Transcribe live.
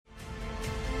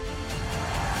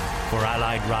For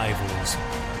allied rivals,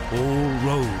 all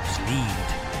roads lead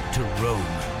to Rome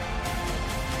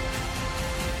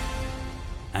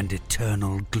and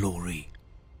eternal glory.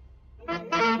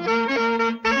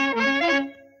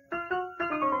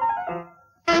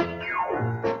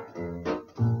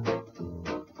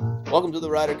 Welcome to the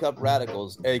Ryder Cup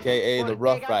Radicals, a.k.a. the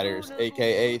Rough Riders,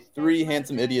 a.k.a. three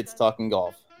handsome idiots talking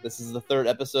golf. This is the third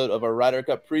episode of our Ryder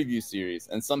Cup preview series,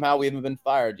 and somehow we haven't been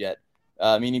fired yet,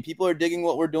 meaning people are digging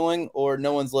what we're doing or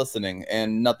no one's listening,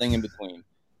 and nothing in between.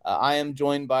 I am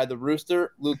joined by the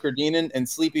Rooster, Luke Kardinen, and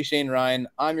Sleepy Shane Ryan.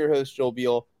 I'm your host, Joel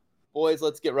Beal. Boys,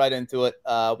 let's get right into it.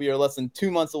 We are less than 2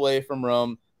 months away from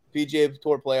Rome. PGA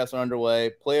Tour playoffs are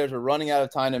underway. Players are running out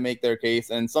of time to make their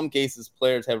case, and in some cases,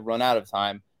 players have run out of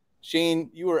time. Shane,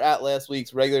 you were at last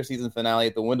week's regular season finale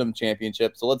at the Wyndham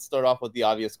Championship, so let's start off with the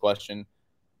obvious question.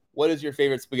 What is your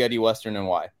favorite spaghetti western and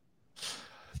why?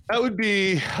 That would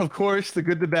be, of course, The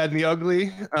Good, the Bad, and the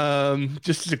Ugly.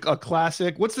 Just a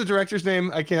classic. What's the director's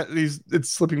name? I can't. It's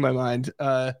slipping my mind.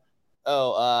 Come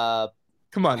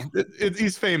on,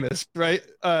 he's famous, right?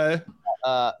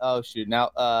 Oh shoot, now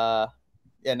I'm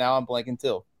blanking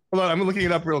too. Hold on, I'm looking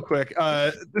it up real quick.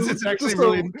 This is actually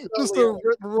Sergio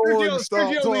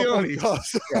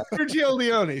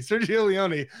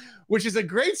Leone, which is a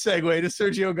great segue to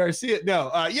Sergio Garcia. No,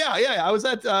 I was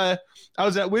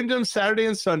at Wyndham Saturday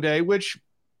and Sunday, which,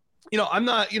 I'm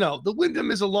not, the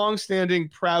Wyndham is a long-standing,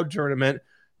 proud tournament,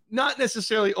 not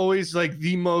necessarily always like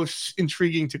the most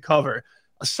intriguing to cover.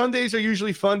 Sundays are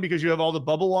usually fun because you have all the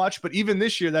bubble watch, but even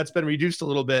this year that's been reduced a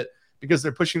little bit because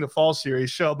they're pushing the fall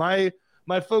series. So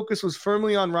my focus was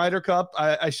firmly on Ryder Cup.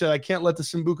 I said I can't let the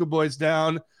Sambuca boys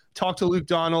down. Talked to Luke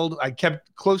Donald. I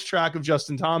kept close track of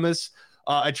Justin Thomas.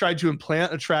 I tried to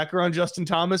implant a tracker on Justin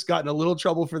Thomas. Got in a little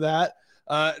trouble for that.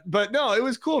 But no, it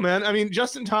was cool, man. I mean,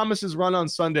 Justin Thomas's run on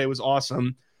Sunday was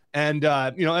awesome. And,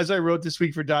 as I wrote this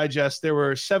week for Digest, there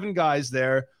were 7 guys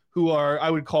there who are, I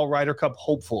would call Ryder Cup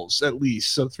hopefuls, at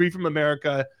least. So 3 from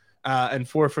America and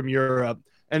 4 from Europe.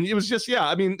 And it was just,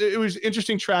 it was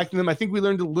interesting tracking them. I think we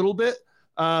learned a little bit.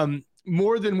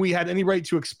 More than we had any right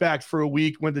to expect for a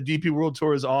week when the DP World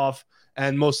Tour is off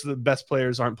and most of the best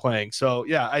players aren't playing. So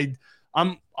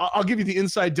I'll give you the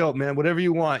inside dope, man. Whatever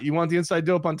you want. You want the inside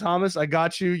dope on Thomas? I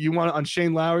got you. You want it on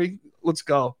Shane Lowry? Let's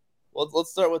go. Well,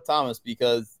 let's start with Thomas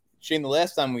because Shane, the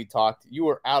last time we talked, you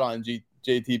were out on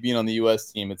JT being on the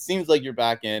U.S. team. It seems like you're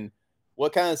back in.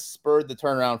 What kind of spurred the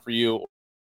turnaround for you,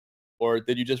 or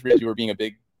did you just realize you were being a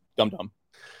big dum-dum?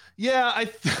 Yeah,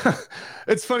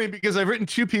 it's funny because I've written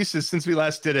 2 pieces since we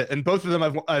last did it, and both of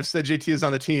them I've said JT is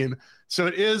on the team. So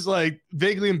it is like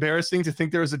vaguely embarrassing to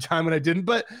think there was a time when I didn't.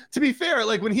 But to be fair,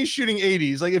 like when he's shooting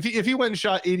 80s, like if he went and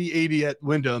shot 80-80 at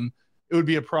Wyndham, it would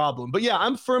be a problem. But yeah,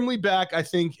 I'm firmly back, I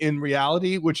think, in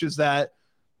reality, which is that,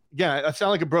 again, I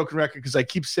sound like a broken record because I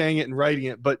keep saying it and writing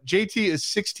it, but JT is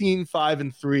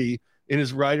 16-5-3 in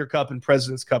his Ryder Cup and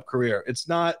President's Cup career. It's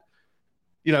not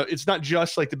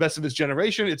just like the best of his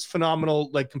generation. It's phenomenal,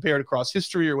 like compared across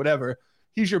history or whatever.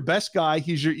 He's your best guy.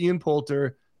 He's your Ian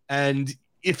Poulter. And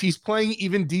if he's playing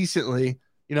even decently,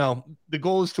 the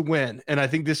goal is to win. And I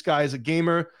think this guy is a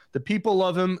gamer. The people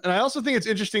love him. And I also think it's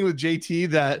interesting with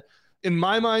JT that in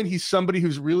my mind, he's somebody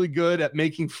who's really good at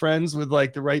making friends with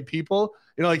like the right people.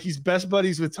 Like he's best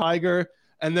buddies with Tiger.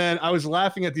 And then I was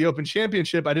laughing at the Open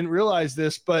Championship. I didn't realize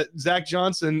this, but Zach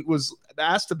Johnson was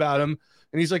asked about him.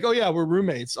 And he's like, oh, yeah, we're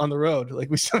roommates on the road. Like,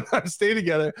 we sometimes stay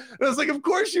together. And I was like, of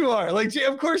course you are. Like,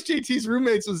 of course JT's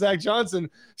roommates with Zach Johnson.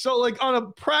 So, like, on a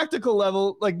practical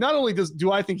level, like, not only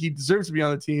do I think he deserves to be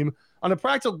on the team, on a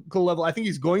practical level, I think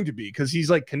he's going to be because he's,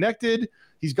 like, connected.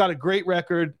 He's got a great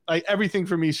record. Everything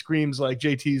for me screams like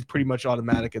JT's pretty much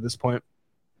automatic at this point.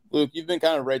 Luke, you've been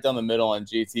kind of right down the middle on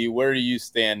JT. Where do you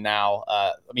stand now?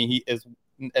 He is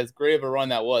as great of a run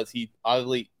that was. He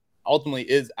ultimately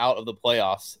is out of the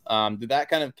playoffs. Did that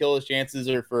kind of kill his chances,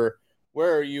 or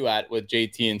where are you at with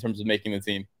JT in terms of making the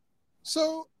team?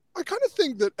 So I kind of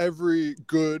think that every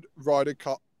good Ryder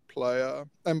Cup player,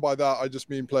 and by that I just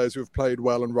mean players who have played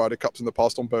well in Ryder Cups in the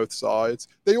past on both sides,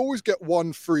 they always get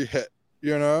one free hit.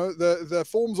 Their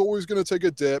form's always going to take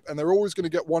a dip, and they're always going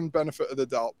to get one benefit of the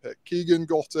doubt pick. Keegan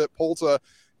got it. Poulter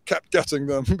kept getting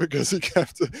them because he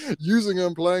kept using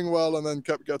them, playing well, and then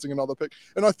kept getting another pick.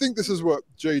 And I think this is what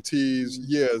JT's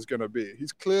year is going to be.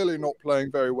 He's clearly not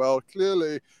playing very well,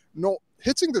 clearly not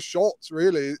hitting the shots,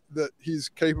 really, that he's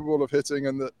capable of hitting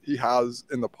and that he has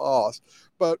in the past.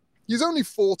 But he's only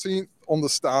 14th on the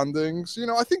standings.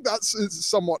 I think that's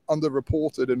somewhat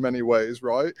underreported in many ways,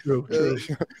 right? True.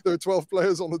 There are 12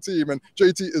 players on the team, and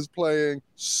JT is playing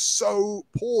so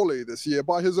poorly this year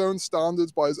by his own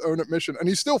standards, by his own admission, and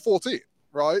he's still 14th.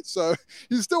 right? So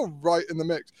he's still right in the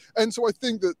mix. And so I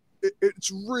think that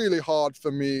it's really hard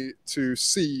for me to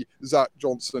see Zach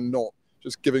Johnson not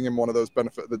just giving him one of those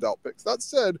benefit of the doubt picks. That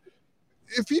said,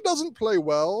 if he doesn't play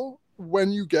well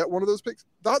when you get one of those picks,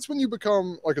 that's when you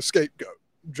become like a scapegoat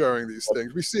during these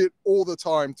things. We see it all the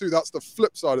time too. That's the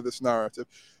flip side of this narrative.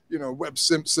 You know, Webb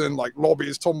Simpson like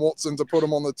lobbies Tom Watson to put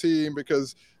him on the team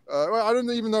because I don't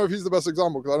even know if he's the best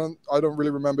example because I don't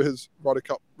really remember his Ryder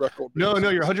Cup record. No,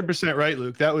 you're 100% right,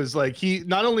 Luke. That was like he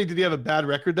not only did he have a bad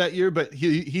record that year, but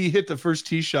he hit the first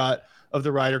tee shot of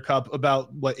the Ryder Cup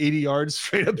about 80 yards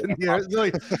straight up in the air.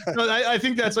 Like, no, I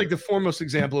think that's like the foremost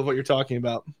example of what you're talking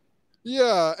about.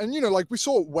 Yeah, and like we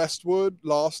saw Westwood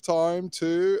last time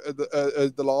too at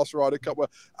the last Ryder Cup where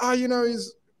he's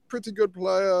a pretty good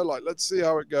player. Like let's see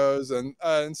how it goes,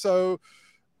 and so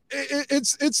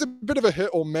it's a bit of a hit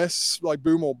or miss, like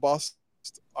boom or bust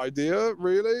idea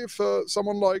really for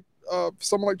someone like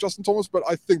Justin Thomas. But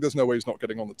I think there's no way he's not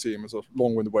getting on the team. Is a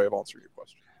long-winded way of answering your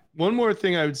question. One more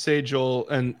thing I would say, Joel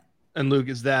and Luke,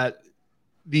 is that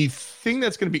the thing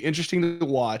that's going to be interesting to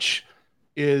watch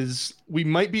is we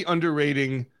might be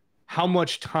underrating how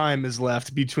much time is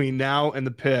left between now and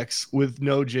the picks with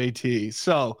no JT.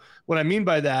 So what I mean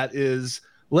by that is,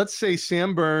 let's say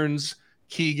Sam Burns,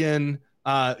 Keegan,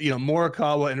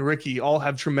 Morikawa, and Ricky all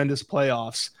have tremendous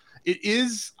playoffs.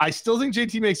 I still think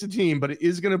JT makes the team, but it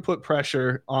is going to put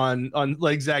pressure on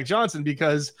like Zach Johnson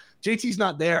because JT's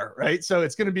not there, right? So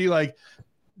it's going to be like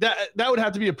that would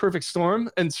have to be a perfect storm.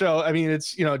 And so, I mean,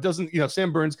 it's, it doesn't,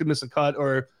 Sam Burns could miss a cut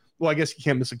well, I guess he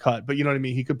can't miss a cut, but you know what I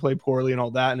mean? He could play poorly and all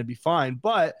that and it'd be fine.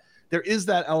 But there is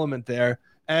that element there.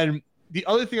 And the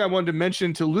other thing I wanted to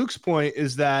mention to Luke's point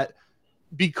is that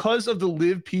because of the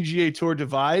Live PGA Tour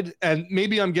divide, and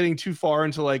maybe I'm getting too far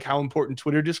into like how important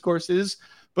Twitter discourse is,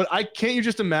 but can't you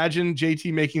just imagine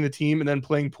JT making the team and then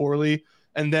playing poorly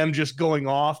and them just going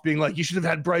off being like, you should have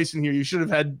had Bryson here. You should have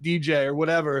had DJ or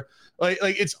whatever. Like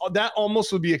it's that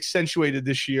almost would be accentuated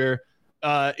this year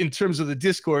in terms of the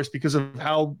discourse because of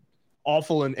how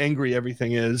awful and angry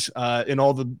everything is in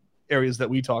all the areas that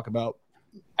we talk about.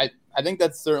 I think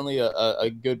that's certainly a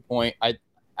good point. Out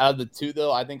of the two,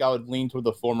 though, I think I would lean toward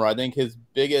the former. I think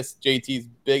JT's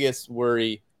biggest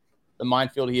worry, the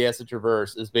minefield he has to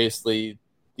traverse, is basically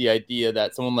the idea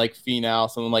that someone like Finau,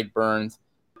 someone like Burns,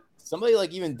 somebody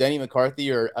like even Denny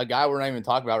McCarthy or a guy we're not even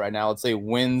talking about right now, let's say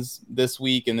wins this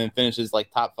week and then finishes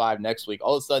like top 5 next week.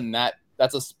 All of a sudden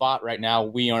that's a spot right now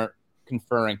we aren't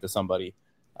conferring to somebody.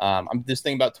 I'm just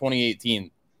thinking about 2018.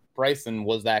 Bryson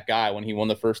was that guy when he won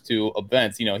the first 2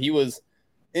 events. He was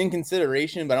in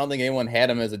consideration, but I don't think anyone had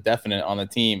him as a definite on the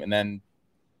team. And then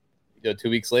 2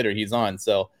 weeks later, he's on.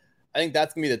 So I think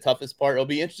that's going to be the toughest part. It'll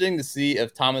be interesting to see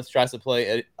if Thomas tries to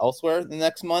play elsewhere the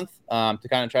next month to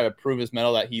kind of try to prove his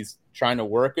mettle that he's trying to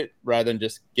work it rather than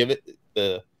just give it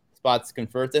the spots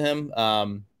conferred to him.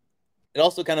 It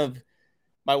also kind of,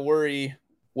 my worry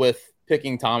with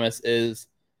picking Thomas is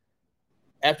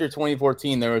after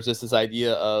 2014, there was just this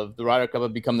idea of the Ryder Cup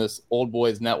had become this old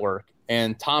boys network.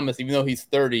 And Thomas, even though he's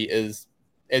 30, is,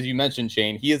 as you mentioned,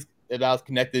 Shane, he is about as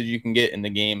connected as you can get in the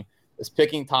game. Is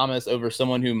picking Thomas over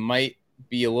someone who might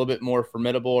be a little bit more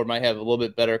formidable or might have a little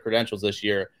bit better credentials this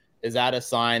year, is that a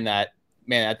sign that,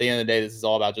 man, at the end of the day, this is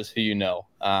all about just who you know?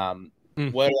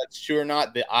 Whether that's true or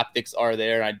not, the optics are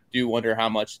there. I do wonder how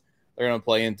much they're going to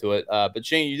play into it. But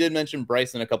Shane, you did mention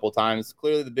Bryson a couple of times.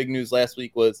 Clearly, the big news last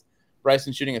week was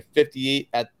Bryson shooting a 58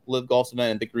 at Live Golf's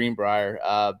event at the Greenbrier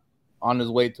on his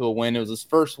way to a win. It was his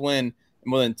first win in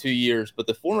more than 2 years, but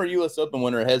the former U.S. Open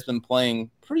winner has been playing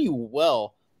pretty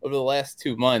well over the last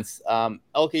 2 months.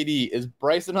 LKD, is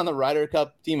Bryson on the Ryder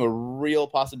Cup team a real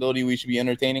possibility we should be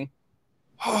entertaining?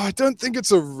 I don't think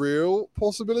it's a real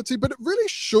possibility, but it really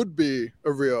should be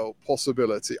a real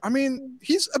possibility. I mean,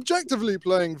 he's objectively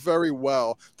playing very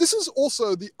well. This is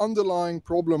also the underlying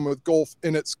problem with golf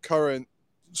in its current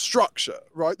structure,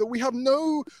 right? That we have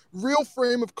no real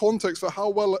frame of context for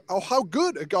how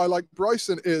good a guy like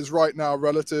Bryson is right now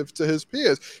relative to his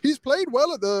peers. He played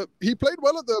well at the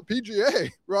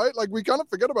PGA, right? Like we kind of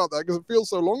forget about that because it feels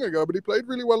so long ago, but he played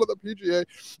really well at the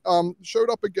PGA, showed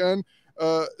up again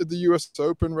at the US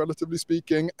Open, relatively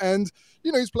speaking, and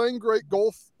he's playing great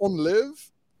golf on Live.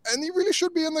 And he really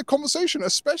should be in the conversation,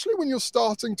 especially when you're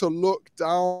starting to look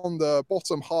down the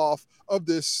bottom half of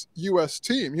this U.S.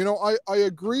 team. I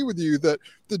agree with you that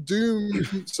the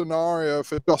doom scenario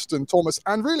for Justin Thomas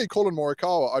and really Colin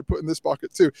Morikawa, I'd put in this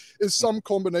bucket too, is some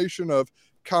combination of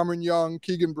Cameron Young,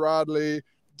 Keegan Bradley,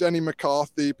 Denny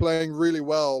McCarthy playing really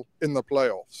well in the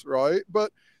playoffs, right?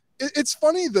 But it's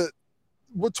funny that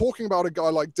we're talking about a guy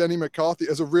like Denny McCarthy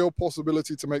as a real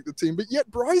possibility to make the team, but yet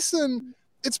Bryson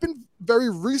it's been very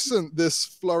recent, this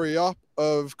flurry up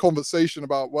of conversation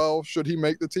about, well, should he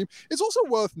make the team? It's also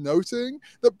worth noting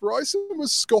that Bryson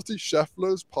was Scotty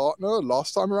Scheffler's partner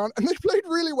last time around, and they played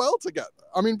really well together.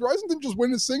 I mean, Bryson didn't just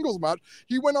win his singles match.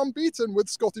 He went unbeaten with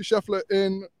Scotty Scheffler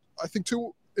in, I think,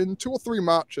 two or three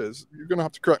matches. You're going to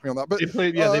have to correct me on that. But they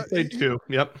played two.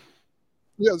 Yep.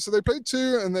 Yeah, so they played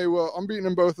two, and they were unbeaten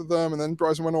in both of them. And then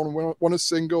Bryson went on and won his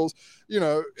singles. You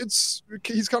know,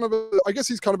 he's kind of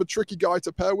a tricky guy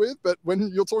to pair with. But when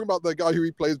you're talking about the guy who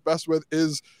he plays best with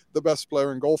is the best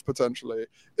player in golf potentially,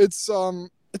 it's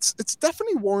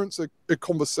definitely warrants a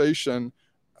conversation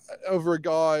over a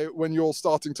guy when you're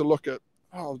starting to look at,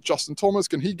 oh, Justin Thomas,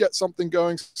 can he get something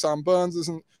going? Sam Burns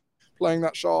isn't playing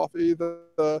that sharp either.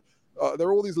 There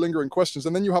are all these lingering questions,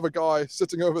 and then you have a guy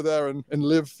sitting over there in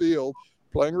Live Field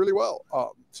playing really well.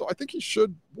 So I think he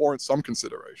should warrant some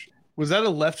consideration. Was that a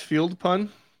left field pun?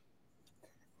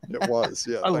 It was,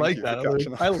 yeah. I like that.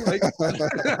 I like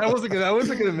that. I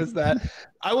wasn't gonna miss that.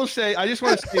 I will say, I just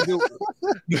want to say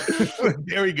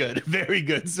very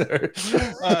good, sir.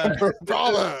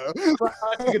 Bravo.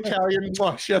 Classic Italian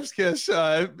chef's kiss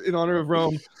in honor of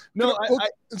Rome. No,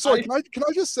 can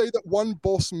I just say that one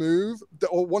boss move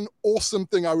or one awesome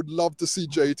thing I would love to see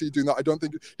JT doing that? I don't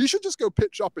think he should just go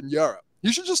pitch up in Europe.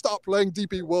 You should just start playing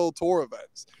DP World Tour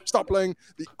events. Start playing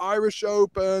the Irish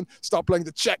Open. Start playing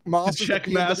the Czech Masters. The Czech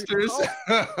Masters.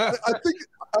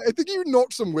 I think he would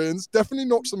knock some wins. Definitely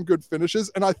knock some good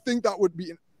finishes, and I think that would be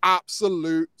an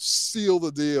absolute seal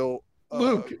the deal.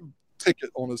 Luke. Ticket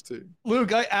on his team.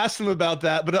 Luke, I asked him about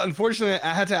that, but unfortunately,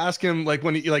 I had to ask him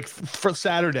for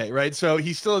Saturday, right? So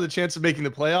he still had the chance of making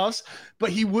the playoffs, but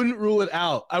he wouldn't rule it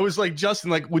out. I was like,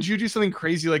 Justin, would you do something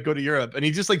crazy like go to Europe? And he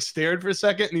just stared for a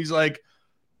second, and he's like,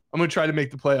 I'm gonna try to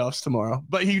make the playoffs tomorrow.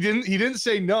 But he didn't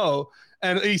say no.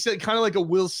 And he said kind of like a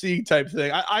we'll see type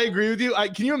thing. I agree with you.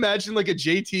 Can you imagine a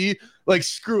JT,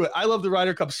 screw it. I love the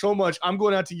Ryder Cup so much. I'm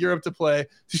going out to Europe to play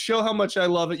to show how much I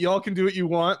love it. Y'all can do what you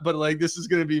want, but this is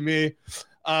going to be me.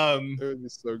 It would be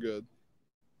so good.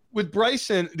 With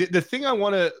Bryson, the thing I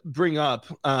want to bring up,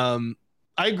 I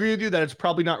agree with you that it's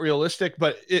probably not realistic,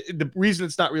 but the reason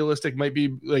it's not realistic might be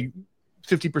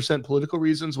 50% political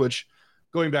reasons, which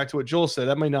going back to what Joel said,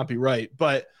 that might not be right.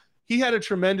 But he had a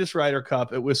tremendous Ryder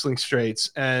Cup at Whistling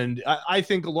Straits. And I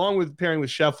think along with pairing with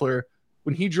Scheffler,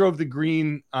 when he drove the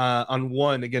green on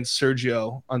one against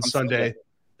Sergio on Sunday,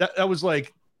 that was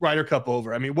Ryder Cup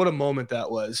over. I mean, what a moment that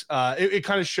was. It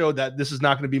kind of showed that this is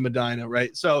not going to be Medina,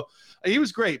 right? So he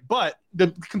was great. But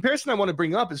the comparison I want to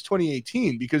bring up is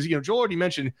 2018 because, Joel already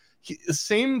mentioned the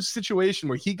same situation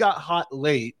where he got hot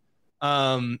late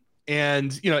and,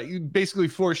 basically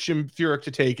forced Jim Furyk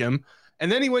to take him.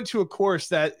 And then he went to a course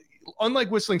that, unlike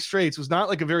Whistling Straits, was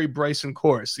not a very Bryson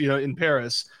course, in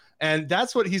Paris. And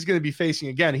that's what he's going to be facing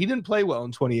again. He didn't play well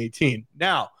in 2018.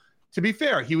 Now, to be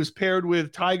fair, he was paired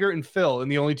with Tiger and Phil in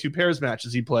the only two pairs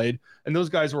matches he played, and those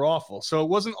guys were awful. So it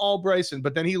wasn't all Bryson,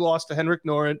 but then he lost to Alex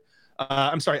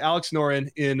Noren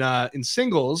in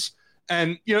singles.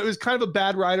 And, it was kind of a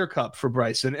bad Ryder Cup for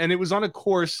Bryson. And it was on a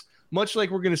course much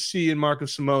like we're going to see in Marco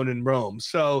Simone in Rome.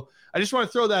 So I just want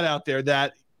to throw that out there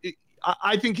that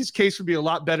I think his case would be a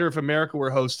lot better if America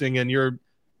were hosting and you're,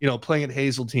 playing at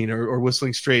Hazeltine or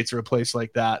Whistling Straits or a place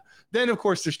like that. Then, of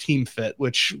course, there's team fit,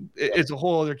 which is a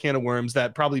whole other can of worms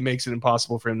that probably makes it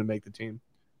impossible for him to make the team.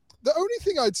 The only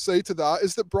thing I'd say to that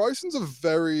is that Bryson's a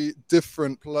very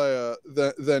different player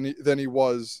than he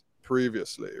was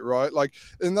previously, right?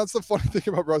 And that's the funny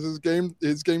thing about Bryson's game.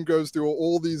 His game goes through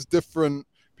all these different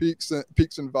peaks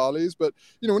and valleys. But,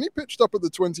 when he pitched up at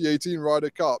the 2018 Ryder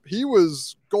Cup, he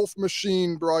was golf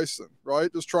machine Bryson,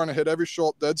 right? Just trying to hit every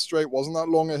shot dead straight. Wasn't that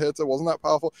long a hitter, wasn't that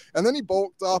powerful. And then he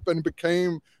bulked up and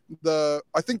became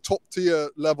I think, top tier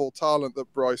level talent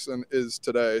that Bryson is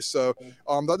today. So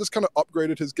that just kind of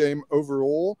upgraded his game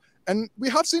overall. And we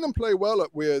have seen him play well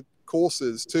at weird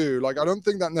courses too. I don't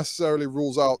think that necessarily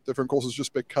rules out different courses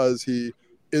just because he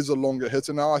is a longer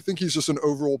hitter now. I think he's just an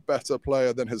overall better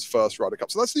player than his first Ryder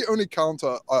Cup. So that's the only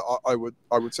counter I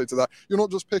would say to that. You're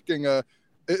not just picking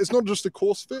it's not just a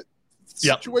course fit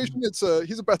situation. Yep.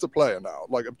 He's a better player now,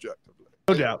 objectively.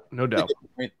 No doubt.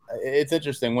 It's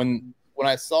interesting when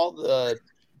I saw the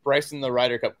Bryson the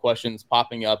Ryder Cup questions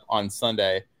popping up on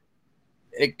Sunday.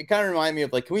 It kind of reminded me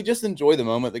of can we just enjoy the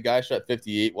moment? The guy shot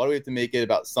 58. Why do we have to make it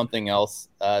about something else?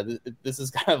 This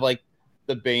is kind of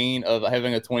the bane of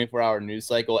having a 24-hour news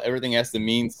cycle. Everything has to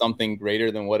mean something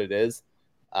greater than what it is.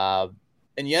 And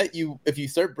yet if you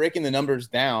start breaking the numbers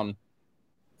down,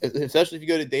 especially if you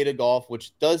go to Data Golf,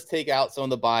 which does take out some of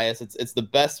the bias, it's the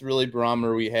best really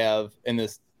barometer we have in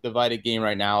this divided game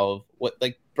right now of what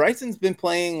Bryson's been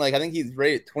playing, like, I think he's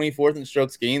rated 24th in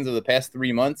strokes gains over the past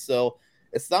 3 months. So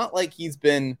it's not like he's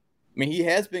been, I mean, he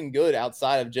has been good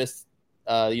outside of just,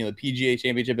 the PGA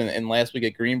Championship and last week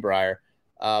at Greenbrier.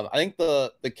 I think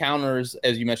the counters,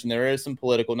 as you mentioned, there is some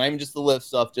political, not even just the lift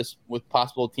stuff, just with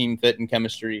possible team fit and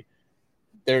chemistry.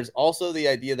 There's also the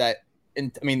idea that,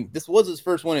 this was his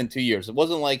first win in 2 years. It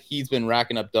wasn't like he's been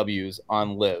racking up W's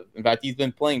on live. In fact, he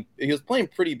was playing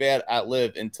pretty bad at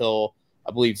live until,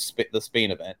 I believe, the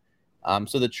Spain event.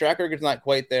 So the track record's not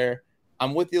quite there.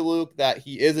 I'm with you, Luke, that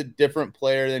he is a different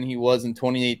player than he was in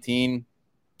 2018.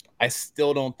 I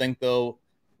still don't think, though,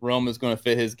 Rome is going to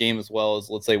fit his game as well as,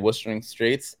 let's say, Whistling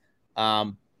Straits.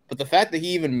 But the fact that he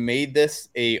even made this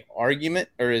a argument,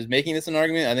 or is making this an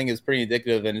argument, I think is pretty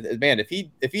indicative. And man, if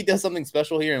he does something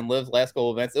special here and lives last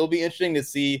couple events, it'll be interesting to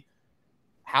see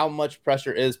how much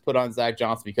pressure is put on Zach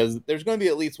Johnson, because there's going to be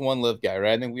at least one live guy,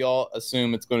 right? I think we all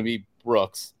assume it's going to be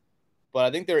Brooks, but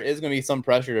I think there is going to be some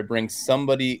pressure to bring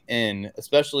somebody in,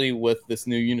 especially with this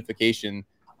new unification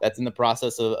that's in the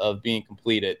process of being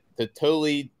completed, to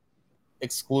totally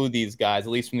exclude these guys,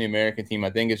 at least from the American team. I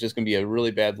think it's just going to be a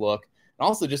really bad look.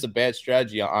 Also just a bad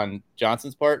strategy on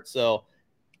Johnson's part. So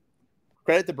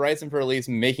credit to Bryson for at least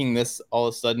making this all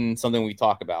of a sudden something we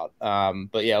talk about.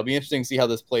 But yeah, it'll be interesting to see how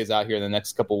this plays out here in the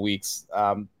next couple of weeks.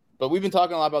 But we've been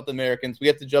talking a lot about the Americans. We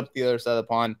have to jump to the other side of the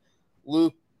pond.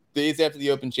 Luke, days after the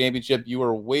Open Championship, you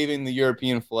were waving the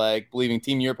European flag, believing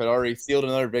Team Europe had already sealed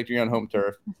another victory on home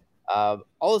turf. All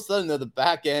of a sudden, though, the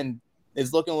back end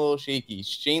is looking a little shaky.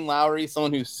 Shane Lowry,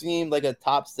 someone who seemed like a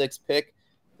top 6 pick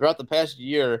throughout the past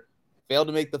year, failed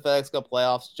to make the FedEx Cup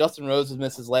playoffs. Justin Rose has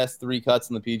missed his last 3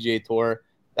 cuts on the PGA Tour.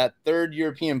 That third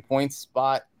European points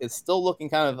spot is still looking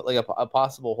kind of like a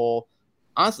possible hole.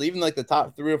 Honestly, even like the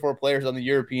top 3 or 4 players on the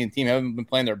European team haven't been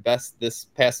playing their best this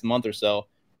past month or so.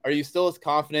 Are you still as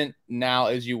confident now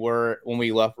as you were when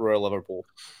we left Royal Liverpool?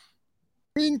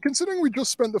 I mean, considering we just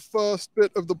spent the first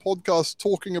bit of the podcast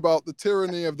talking about the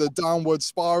tyranny of the downward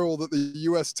spiral that the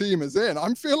US team is in,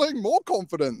 I'm feeling more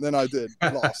confident than I did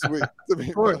last week, to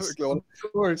be perfectly honest.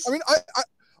 Of course. I mean,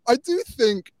 I do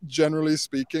think, generally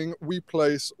speaking, we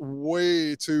place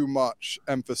way too much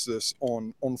emphasis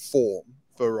on form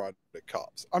for Ryder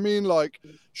Cups. I mean, like,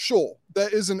 sure,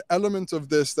 there is an element of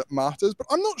this that matters, but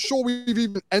I'm not sure we've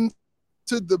even entered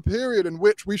the period in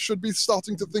which we should be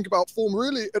starting to think about form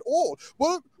really at all.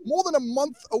 We're more than a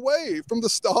month away from the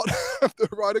start of the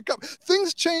Ryder Cup.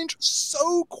 Things change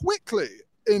so quickly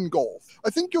in golf.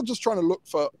 I think you're just trying to look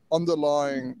for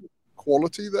underlying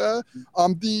quality there.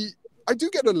 I do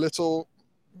get a little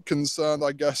concerned,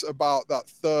 I guess, about that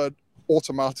third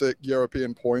automatic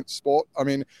European points spot. I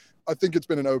mean, I think it's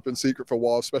been an open secret for a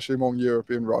while, especially among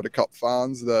European Ryder Cup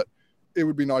fans, that it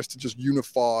would be nice to just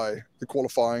unify the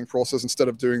qualifying process instead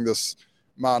of doing this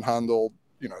manhandled,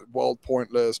 world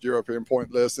point list, European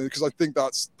point list, because I think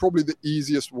that's probably the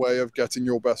easiest way of getting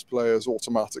your best players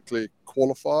automatically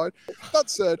qualified. That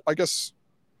said, I guess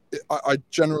I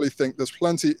generally think there's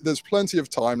plenty of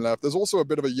time left. There's also a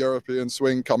bit of a European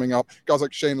swing coming up. Guys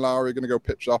like Shane Lowry are going to go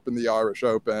pitch up in the Irish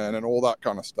Open and all that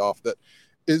kind of stuff that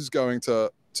is going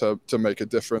to make a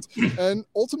difference. And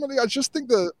ultimately, I just think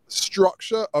the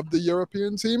structure of the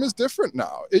European team is different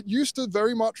now. It used to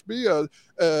very much be how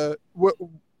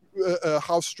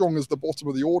strong is the bottom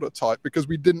of the order type, because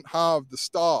we didn't have the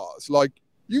stars like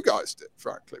you guys did,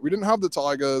 frankly. We didn't have the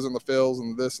Tigers and the Phils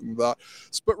and this and that.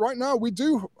 But right now, we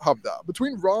do have that.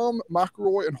 Between Rahm,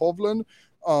 McIlroy, and Hovland,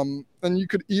 and you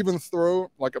could even throw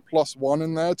like a +1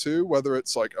 in there too, whether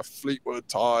it's like a Fleetwood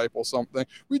type or something.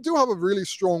 We do have a really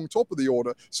strong top of the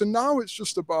order. So now it's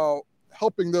just about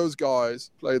helping those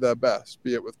guys play their best,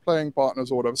 be it with playing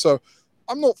partners or whatever. So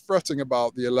I'm not fretting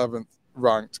about the 11th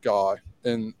ranked guy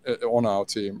on our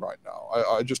team right now.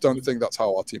 I just don't think that's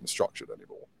how our team is structured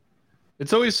anymore.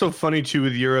 It's always so funny too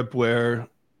with Europe where,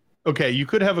 okay, you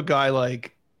could have a guy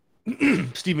like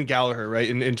Stephen Gallagher, right,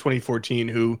 in 2014,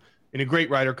 who in a great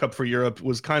Ryder Cup for Europe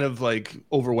was kind of like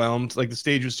overwhelmed. Like the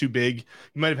stage was too big.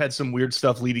 He might have had some weird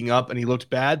stuff leading up and he looked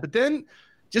bad. But then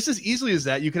just as easily as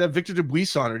that, you could have Victor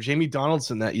Dubuisson or Jamie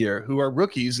Donaldson that year, who are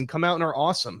rookies and come out and are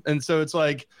awesome. And so it's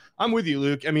like, I'm with you,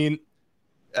 Luke. I mean,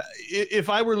 if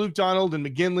I were Luke Donald and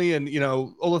McGinley and,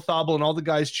 Olazabal and all the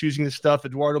guys choosing this stuff,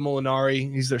 Eduardo Molinari,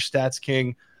 he's their stats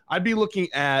king, I'd be looking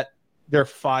at their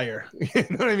fire. You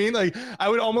know what I mean? Like, I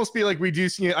would almost be like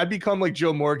reducing it. I'd become like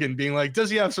Joe Morgan, being like, does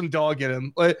he have some dog in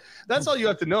him? Like, that's all you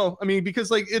have to know. I mean,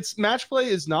 because like it's match play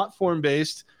is not form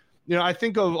based. I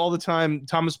think of all the time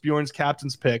Thomas Bjorn's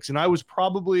captain's picks, and I was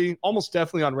probably almost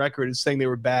definitely on record as saying they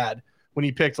were bad when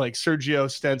he picked like Sergio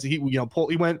Stenson. He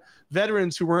went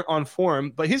veterans who weren't on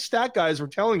form, but his stat guys were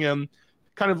telling him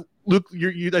kind of look.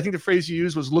 I think the phrase you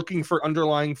used was looking for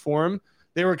underlying form.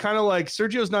 They were kind of like,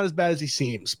 Sergio's not as bad as he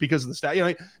seems because of the stat.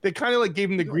 They kind of like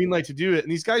gave him the green light to do it,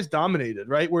 and these guys dominated,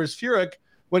 right? Whereas Furyk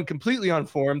went completely on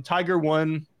form. Tiger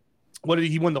won.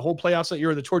 He won the whole playoffs that year,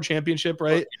 or the Tour Championship,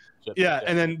 right? Yeah,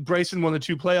 and then Bryson won the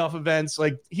 2 playoff events.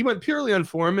 Like, he went purely on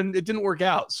form, and it didn't work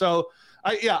out. So,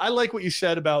 I like what you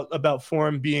said about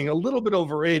form being a little bit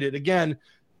overrated. Again,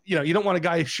 you don't want a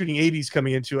guy shooting 80s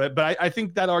coming into it, but I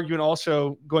think that argument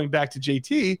also, going back to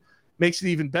JT, makes it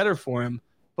even better for him.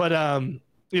 But,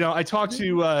 I talked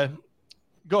to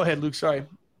go ahead, Luke. Sorry.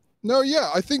 No, yeah,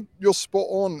 I think you're spot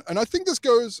on. And I think this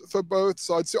goes for both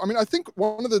sides. I mean, I think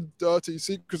one of the dirty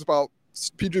secrets about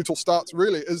PGA Tour stats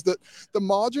really is that the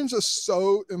margins are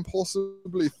so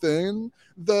impossibly thin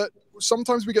that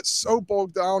sometimes we get so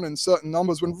bogged down in certain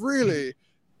numbers when really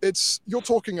you're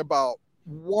talking about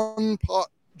one putt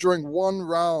during one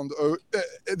round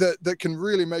that can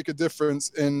really make a difference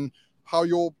in how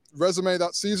your resume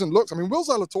that season looks. I mean, Will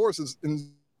Zalatoris is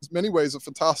in many ways a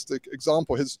fantastic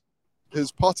example. His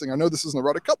putting, I know this isn't a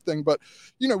Ryder Cup thing, but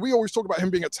we always talk about him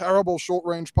being a terrible short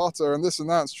range putter and this and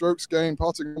that, strokes gained,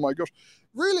 putting. Oh my gosh,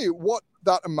 really, what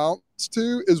that amounts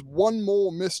to is one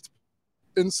more missed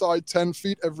inside 10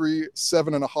 feet every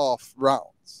 7.5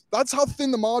 rounds. That's how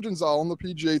thin the margins are on the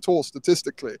PGA Tour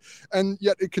statistically, and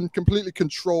yet it can completely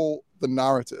control the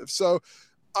narrative. So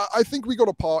I think we got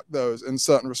to park those in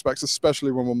certain respects,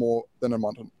 especially when we're more than a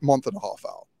month and a half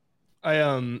out.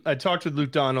 I talked with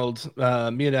Luke Donald.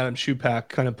 Me and Adam Schupak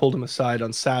kind of pulled him aside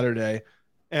on Saturday,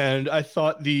 and I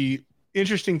thought the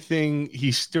interesting thing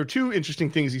there are 2 interesting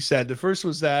things he said. The first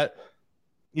was that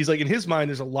he's like, in his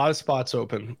mind, there's a lot of spots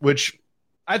open, which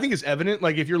I think is evident.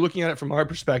 Like, if you're looking at it from our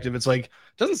perspective, it's like,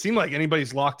 doesn't seem like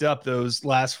anybody's locked up those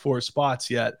last 4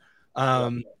 spots yet.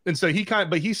 And so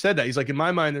he said that he's like, in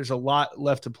my mind, there's a lot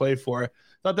left to play for.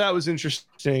 Thought that was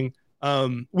interesting.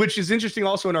 Which is interesting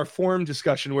also in our form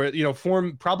discussion, where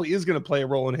form probably is going to play a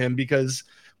role in him, because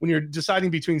when you're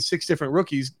deciding between 6 different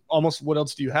rookies, almost what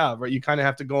else do you have, right? You kind of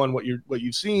have to go on what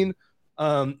you've seen.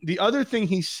 The other thing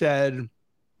he said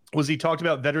was he talked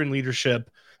about veteran leadership,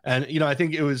 and I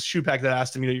think it was Schupak that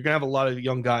asked him, you're gonna have a lot of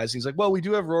young guys. He's like, well, we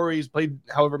do have Rory, he's played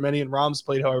however many, and Rahm's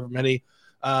played however many.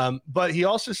 But he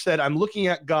also said, I'm looking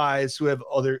at guys who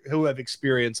have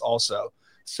experience also.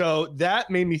 So that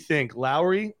made me think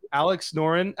Lowry, Alex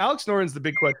Noren. Alex Noren's the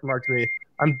big question mark to me.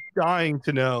 I'm dying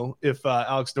to know if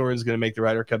Alex Noren is going to make the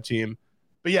Ryder Cup team.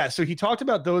 But yeah, so he talked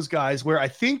about those guys where I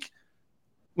think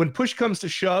when push comes to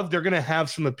shove, they're going to have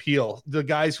some appeal. The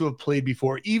guys who have played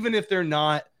before, even if they're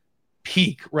not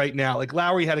peak right now. Like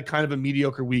Lowry had a kind of a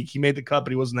mediocre week. He made the cut,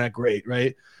 but he wasn't that great,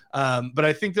 right? But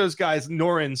I think those guys,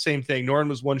 Noren, same thing. Noren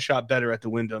was 1 shot better at the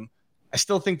Wyndham. I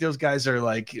still think those guys are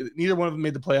like, neither one of them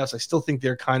made the playoffs. I still think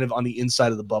they're kind of on the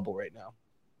inside of the bubble right now.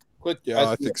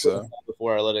 I think so.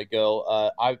 Before I let it go,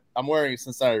 I'm wearing a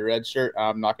Cincinnati Red shirt.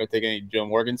 I'm not going to take any Joe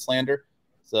Morgan slander,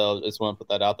 so just want to put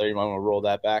that out there. You might want to roll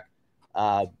that back.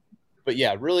 But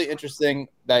yeah, really interesting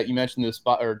that you mentioned the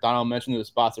spot, or Donald mentioned the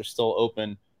spots are still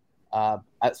open.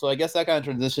 So I guess that kind of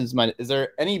transitions my. Is there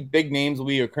any big names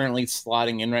we are currently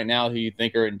slotting in right now who you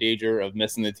think are in danger of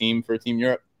missing the team for Team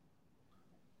Europe?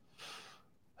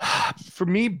 For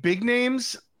me, big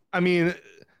names, I mean,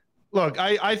 look,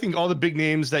 I think all the big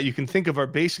names that you can think of are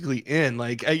basically in.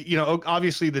 Like,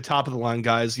 obviously the top of the line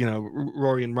guys,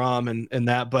 Rory and Rahm and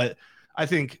that. But I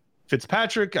think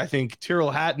Fitzpatrick, I think Tyrrell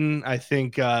Hatton, I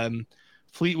think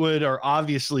Fleetwood are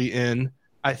obviously in.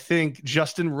 I think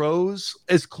Justin Rose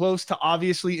is close to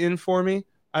obviously in for me.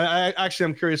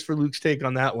 I'm curious for Luke's take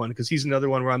on that one, because he's another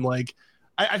one where I'm like,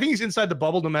 I think he's inside the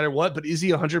bubble no matter what, but is he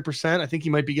 100%? I think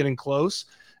he might be getting close.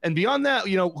 And beyond that,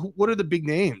 what are the big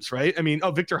names, right? I mean,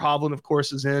 Victor Hovland, of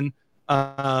course, is in.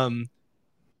 And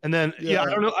then, I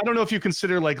don't know if you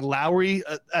consider like Lowry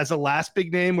as a last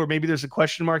big name, where maybe there's a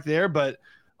question mark there. But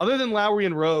other than Lowry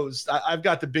and Rose, I've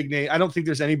got the big name. I don't think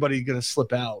there's anybody going to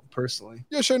slip out, personally.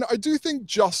 Yeah, Shane, I do think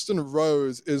Justin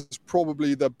Rose is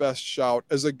probably the best shout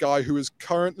as a guy who is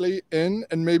currently in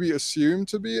and maybe assumed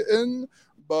to be in,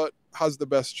 but has the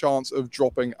best chance of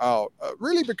dropping out,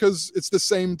 really because it's the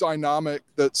same dynamic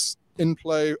that's in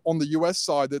play on the US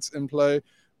side that's in play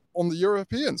on the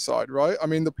European side, right? I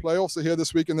mean, the playoffs are here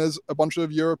this week, and there's a bunch of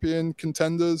European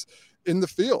contenders in the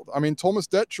field. I mean, Thomas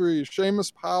Detry,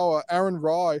 Seamus Power, Aaron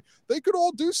Rye, they could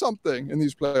all do something in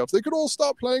these playoffs. They could all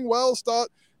start playing well, start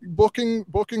booking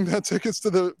their tickets to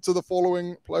the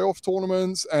following playoff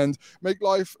tournaments, and make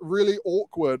life really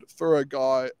awkward for a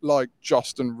guy like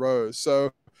Justin Rose.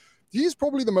 So he's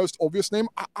probably the most obvious name.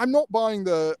 I'm not buying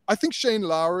I think Shane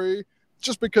Lowry,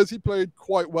 just because he played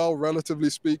quite well, relatively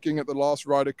speaking, at the last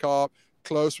Ryder Cup,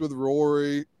 close with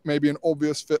Rory, maybe an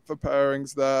obvious fit for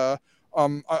pairings there.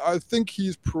 I think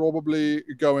he's probably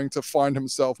going to find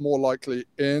himself more likely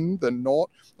in than not.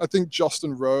 I think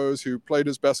Justin Rose, who played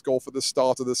his best golf at the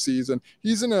start of the season,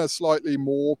 he's in a slightly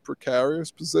more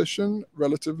precarious position,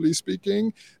 relatively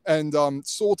speaking, and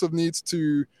sort of needs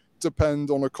to depend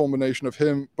on a combination of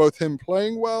both him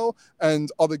playing well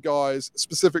and other guys,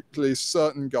 specifically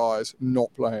certain guys,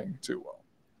 not playing too well.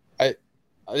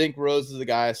 I think Rose is the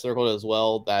guy I circled as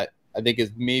well that I think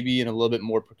is maybe in a little bit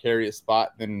more precarious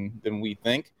spot than we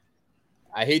think.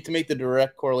 I hate to make the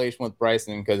direct correlation with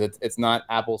Bryson because it's not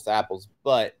apples to apples,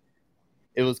 but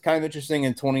it was kind of interesting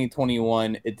in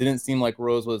 2021. It didn't seem like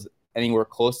Rose was anywhere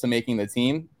close to making the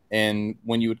team. And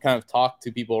when you would kind of talk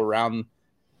to people around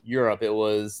Europe, it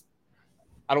was,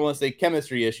 I don't want to say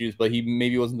chemistry issues, but he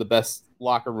maybe wasn't the best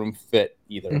locker room fit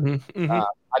either. Mm-hmm, mm-hmm.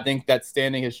 I think that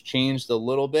standing has changed a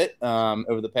little bit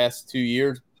over the past 2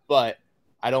 years, but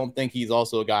I don't think he's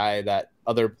also a guy that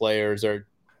other players are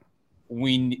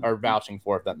vouching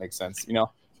for, if that makes sense. You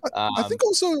know, I think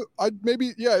also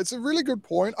it's a really good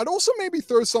point. I'd also maybe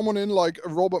throw someone in like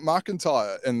Robert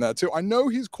McIntyre in there too. I know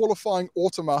he's qualifying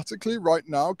automatically right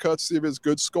now, courtesy of his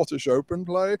good Scottish Open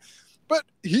play, but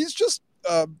he's just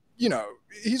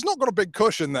he's not got a big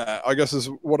cushion there, I guess is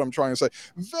what I'm trying to say.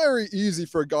 Very easy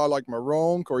for a guy like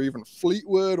Maronk or even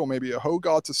Fleetwood or maybe a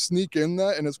Hogarth to sneak in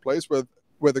there in his place with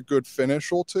a good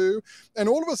finish or two. And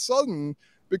all of a sudden,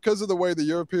 because of the way the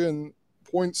European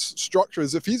points structure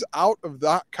is, if he's out of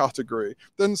that category,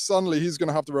 then suddenly he's going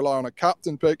to have to rely on a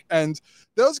captain pick. And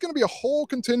there's going to be a whole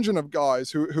contingent of guys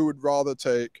who would rather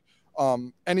take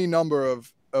any number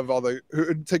of other, who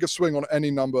would take a swing on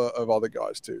any number of other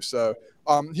guys too. So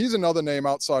he's another name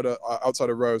outside of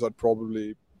Rose I'd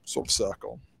probably sort of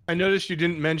circle. I noticed you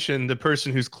didn't mention the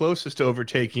person who's closest to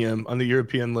overtaking him on the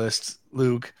European list,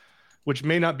 Luke, which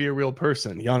may not be a real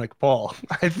person, Yannick Paul.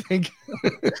 I think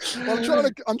I'm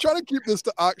trying to keep this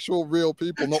to actual real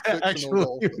people, not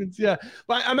fictional humans. Yeah,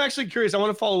 but I'm actually curious. I want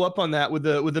to follow up on that with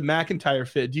the McIntyre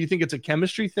fit. Do you think it's a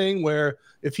chemistry thing where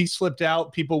if he slipped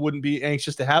out, people wouldn't be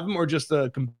anxious to have him, or just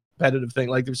a competitive thing?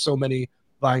 Like there's so many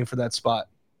vying for that spot.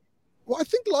 Well, I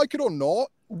think like it or not,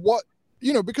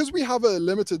 because we have a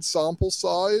limited sample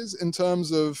size in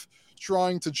terms of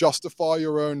trying to justify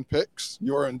your own picks,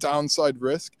 your own downside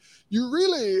risk, you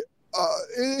really,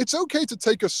 it's okay to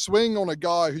take a swing on a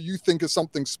guy who you think is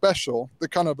something special, the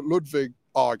kind of Ludwig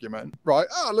argument, right?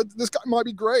 This guy might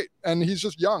be great and he's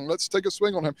just young. Let's take a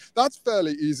swing on him. That's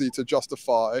fairly easy to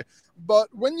justify. But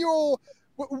when you're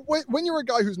a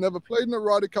guy who's never played in a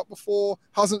Ryder Cup before,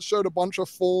 hasn't showed a bunch of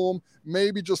form,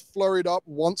 maybe just flurried up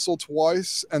once or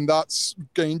twice, and that's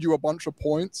gained you a bunch of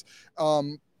points,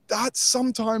 that's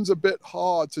sometimes a bit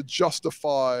hard to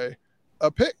justify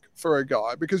a pick for a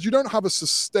guy because you don't have a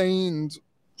sustained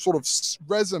sort of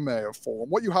resume of form.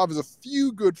 What you have is a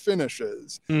few good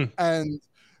finishes and,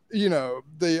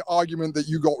 the argument that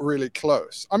you got really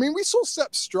close. I mean, we saw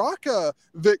Sepp Straka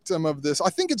victim of this. I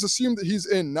think it's assumed that he's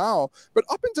in now, but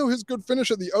up until his good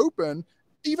finish at the Open,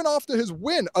 even after his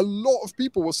win, a lot of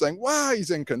people were saying, wow, he's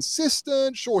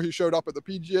inconsistent. Sure, he showed up at the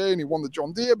PGA and he won the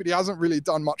John Deere, but he hasn't really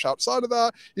done much outside of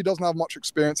that. He doesn't have much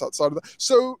experience outside of that.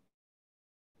 So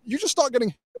you just start getting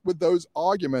hit with those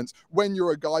arguments when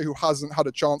you're a guy who hasn't had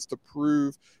a chance to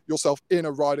prove yourself in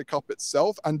a Ryder Cup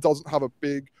itself and doesn't have a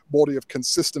big body of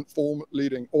consistent form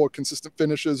leading or consistent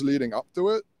finishes leading up to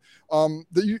it.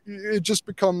 It just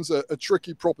becomes a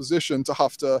tricky proposition to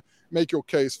have to make your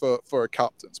case for a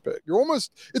captain's pick.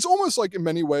 It's almost like in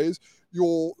many ways,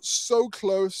 you're so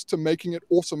close to making it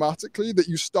automatically that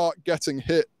you start getting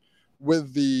hit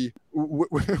with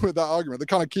with that argument, the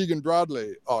kind of Keegan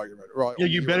Bradley argument, right? Yeah,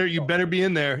 you better be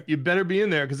in there. You better be in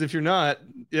there because if you're not,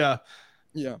 yeah,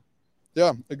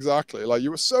 exactly. Like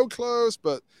you were so close,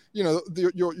 but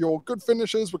your good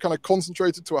finishes were kind of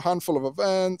concentrated to a handful of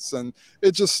events, and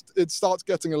it starts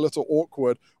getting a little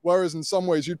awkward. Whereas in some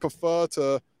ways, you'd prefer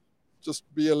to just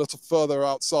be a little further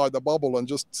outside the bubble and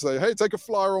just say, "Hey, take a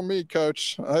flyer on me,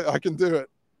 coach. I can do it."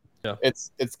 Yeah,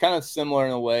 it's kind of similar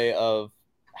in a way of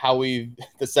how we've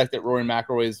dissected Rory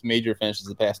McIlroy's major finishes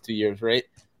the past 2 years, right?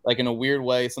 Like in a weird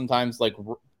way, sometimes like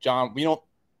when John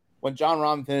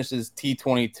Rahm finishes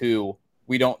T22,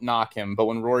 we don't knock him, but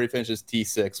when Rory finishes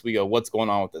T6, we go, what's going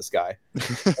on with this guy?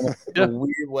 In a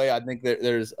weird way, I think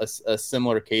there's a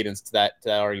similar cadence to that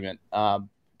argument. Kind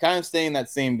of staying in that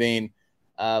same vein,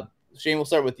 Shane, we'll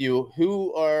start with you.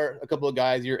 Who are a couple of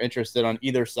guys you're interested on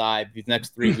either side these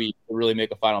next 3 weeks to really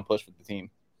make a final push for the team?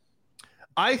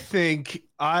 I think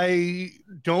I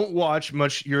don't watch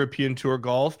much European Tour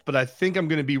golf, but I think I'm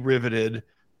going to be riveted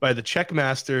by the Czech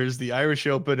Masters, the Irish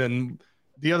Open, and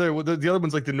the other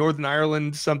one's like the Northern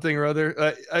Ireland something or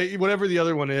other, whatever the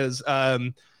other one is.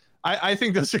 I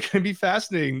think those are going to be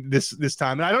fascinating this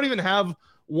time. And I don't even have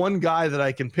one guy that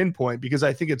I can pinpoint because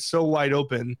I think it's so wide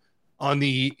open on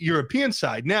the European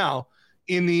side. Now,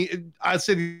 I'd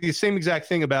say the same exact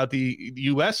thing about the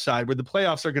U.S. side, where the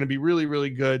playoffs are going to be really, really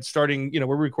good starting,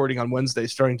 we're recording on Wednesday,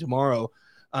 starting tomorrow.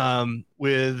 You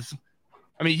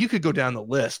could go down the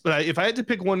list, but if I had to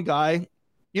pick one guy,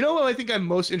 what I think I'm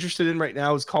most interested in right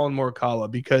now is Colin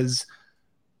Morikawa, because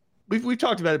we've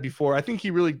talked about it before. I think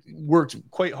he really worked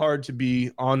quite hard to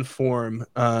be on form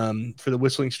for the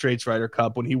Whistling Straits Ryder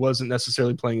Cup when he wasn't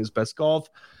necessarily playing his best golf.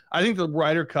 I think the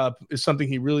Ryder Cup is something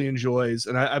he really enjoys,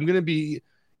 and I'm going to be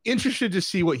interested to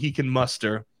see what he can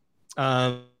muster.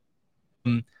 Sam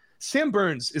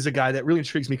Burns is a guy that really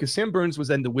intrigues me because Sam Burns was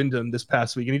in the Wyndham this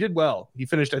past week, and he did well. He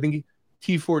finished, I think,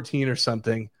 T14 or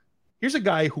something. Here's a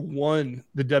guy who won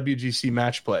the WGC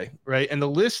match play, right? And the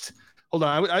list, hold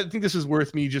on, I think this is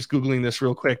worth me just Googling this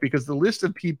real quick because the list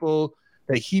of people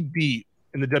that he beat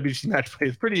in the WGC match play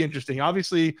is pretty interesting.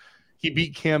 Obviously, he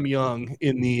beat Cam Young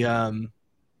in the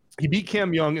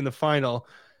final.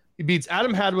 He beats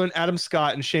Adam Hadwin, Adam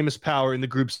Scott, and Seamus Power in the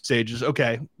group stages.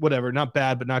 Okay, whatever. Not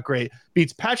bad, but not great.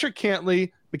 Beats Patrick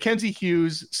Cantley, Mackenzie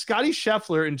Hughes, Scotty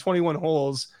Scheffler in 21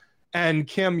 holes, and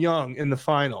Cam Young in the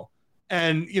final.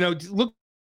 And, look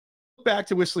back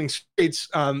to Whistling Straits.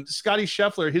 Scotty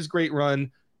Scheffler, his great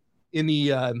run in the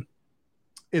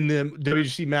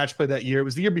WGC match play that year. It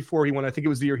was the year before he won. I think it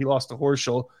was the year he lost to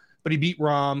Horschel. But he beat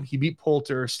Rahm. He beat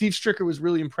Poulter. Steve Stricker was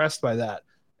really impressed by that.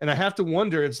 And I have to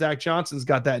wonder if Zach Johnson's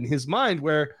got that in his mind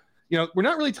where, we're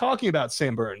not really talking about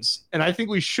Sam Burns. And I think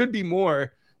we should be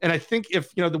more. And I think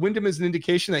if, the Wyndham is an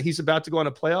indication that he's about to go on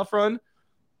a playoff run,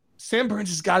 Sam Burns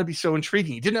has got to be so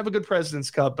intriguing. He didn't have a good President's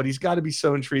Cup, but he's got to be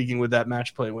so intriguing with that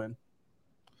match play win.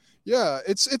 Yeah,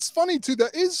 it's funny too.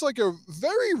 There is like a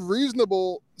very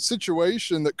reasonable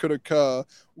situation that could occur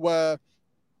where,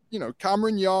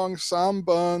 Cameron Young, Sam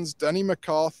Burns, Denny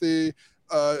McCarthy,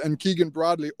 and Keegan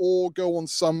Bradley all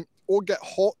get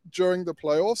hot during the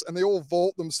playoffs, and they all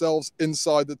vault themselves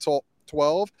inside the top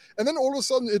 12. And then all of a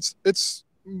sudden, it's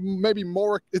maybe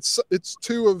more. It's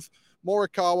two of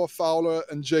Morikawa, Fowler,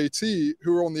 and JT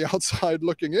who are on the outside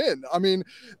looking in. I mean,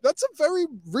 that's a very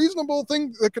reasonable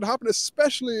thing that could happen,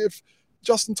 especially if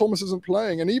Justin Thomas isn't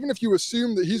playing. And even if you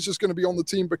assume that he's just going to be on the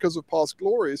team because of past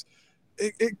glories,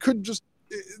 it could just,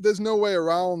 there's no way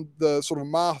around the sort of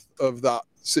math of that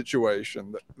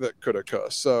situation that could occur.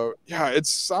 So yeah,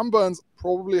 it's Sam Burns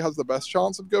probably has the best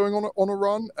chance of going on a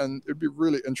run, and it'd be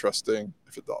really interesting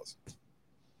if it does.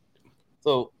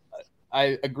 So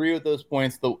I agree with those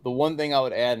points. The one thing I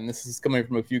would add, and this is coming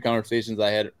from a few conversations I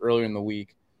had earlier in the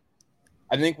week,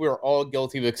 I think we're all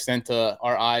guilty to the extent to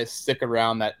our eyes stick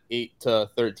around that 8 to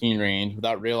 13 range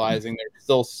without realizing there's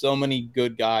still so many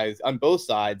good guys on both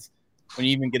sides when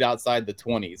you even get outside the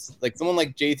 20s. Like someone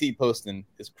like JT Poston,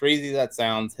 as crazy as that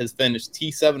sounds, has finished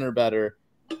T7 or better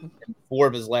in 4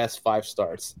 of his last 5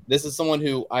 starts. This is someone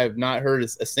who I have not heard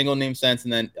a single name since,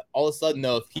 and then all of a sudden,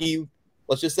 though, if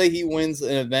let's just say he wins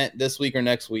an event this week or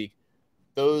next week,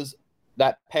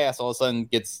 that pass all of a sudden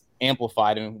gets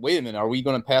amplified. And wait a minute, are we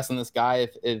going to pass on this guy?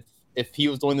 If he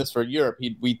was doing this for Europe,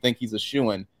 we'd think he's a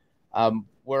shoo-in.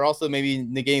 We're also maybe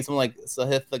negating someone like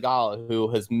Sahith Theegala, who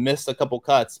has missed a couple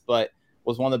cuts, but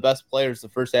was one of the best players the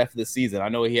first half of the season. I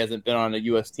know he hasn't been on a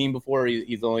U.S. team before.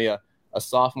 He's only a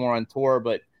sophomore on tour,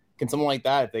 but can someone like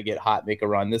that, if they get hot, make a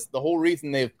run? The whole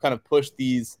reason they've kind of pushed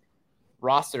these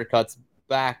roster cuts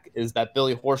back is that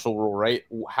Billy Horschel rule, right?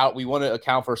 How we want to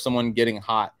account for someone getting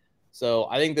hot. So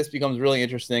I think this becomes really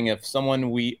interesting if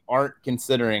someone we aren't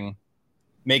considering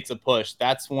makes a push.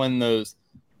 That's when those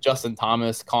Justin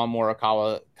Thomas, Colin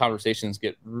Morikawa conversations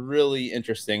get really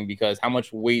interesting, because how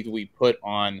much weight do we put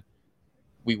on?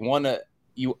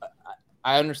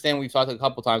 I understand we've talked a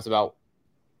couple times about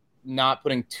not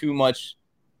putting too much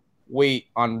weight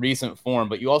on recent form,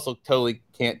 but you also totally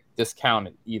can't discount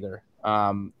it either.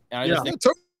 And I just think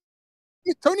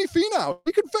Tony Finau,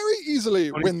 he could very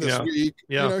easily win this week.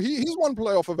 Yeah. He's won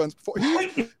playoff events before.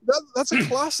 That's a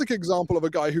classic example of a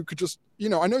guy who could just,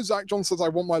 I know Zach Johnson says, I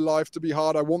want my life to be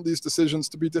hard. I want these decisions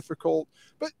to be difficult,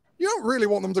 but you don't really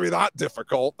want them to be that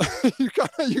difficult. you kind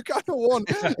of want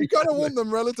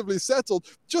them relatively settled,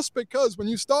 just because when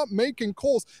you start making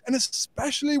calls, and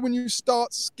especially when you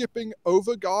start skipping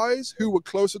over guys who were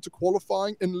closer to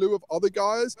qualifying in lieu of other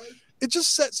guys, it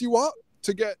just sets you up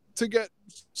to get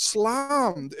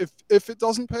slammed if it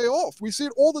doesn't pay off. We see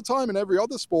it all the time in every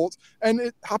other sport, and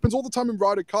it happens all the time in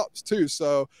Ryder Cups too.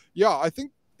 So yeah, I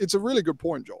think it's a really good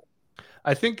point, Joel.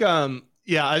 I think I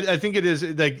think it is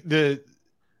like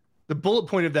the bullet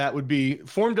point of that would be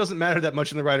form doesn't matter that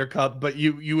much in the Ryder Cup, but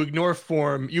you ignore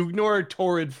form, you ignore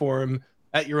torrid form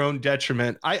at your own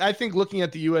detriment. I think looking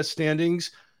at the U.S.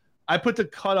 standings, I put the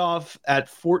cutoff at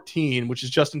 14, which is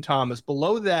Justin Thomas.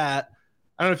 Below that,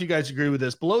 I don't know if you guys agree with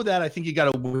this. Below that, I think you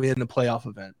got to win the playoff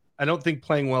event. I don't think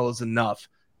playing well is enough,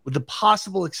 with the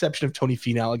possible exception of Tony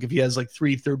Finau, like if he has like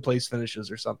 3 third-place finishes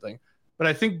or something. But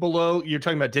I think below, you're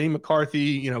talking about Denny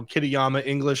McCarthy, Kitayama,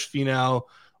 English, Finau,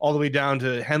 all the way down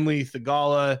to Henley,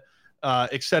 Thigala,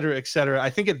 et cetera, et cetera. I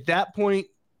think at that point,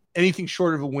 anything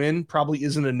short of a win probably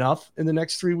isn't enough in the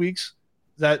next 3 weeks.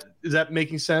 Is that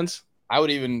making sense? I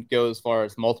would even go as far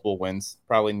as multiple wins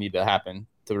probably need to happen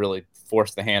to really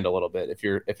force the hand a little bit. If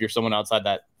you're someone outside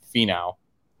that Finau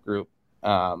group,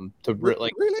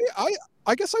 really,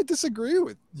 I guess I disagree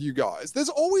with you guys. There's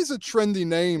always a trendy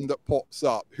name that pops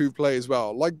up who plays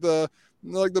well, like the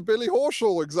Billy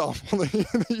Horschel example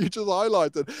that you just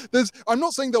highlighted. I'm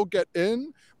not saying they'll get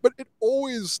in, but it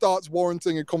always starts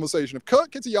warranting a conversation. If Kurt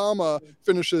Kitayama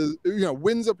finishes,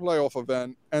 wins a playoff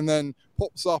event and then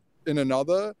pops up in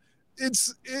another,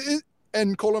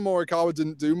 and Colin Morikawa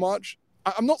didn't do much.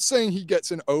 I'm not saying he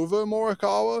gets in over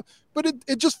Morikawa, but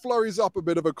it just flurries up a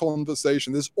bit of a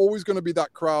conversation. There's always going to be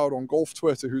that crowd on golf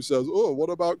Twitter who says, "Oh, what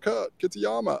about Kurt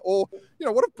Kitayama?" Or,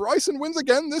 what if Bryson wins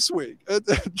again this week at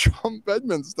Trump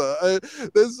Bedminster?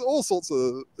 There's all sorts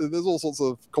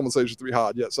of conversations to be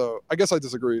had yet. So I guess I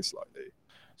disagree slightly.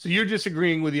 So you're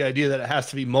disagreeing with the idea that it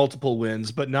has to be multiple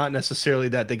wins, but not necessarily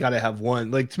that they got to have one.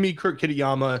 Like, to me, Kurt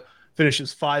Kitayama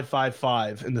finishes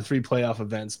 5-5-5 in the 3 playoff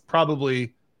events.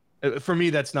 Probably, for me,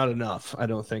 that's not enough, I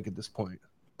don't think, at this point.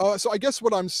 So I guess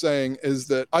what I'm saying is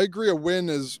that I agree a win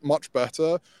is much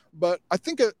better, but I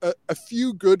think a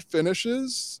few good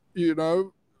finishes,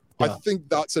 I think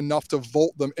that's enough to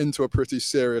vault them into a pretty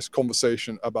serious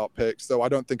conversation about picks, though I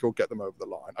don't think it'll get them over the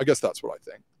line. I guess that's what I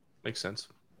think. Makes sense.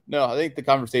 No, I think the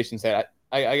conversation's had.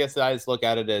 I guess I just look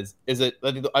at it as,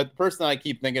 the person I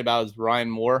keep thinking about is Ryan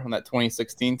Moore on that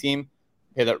 2016 team.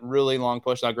 He had that really long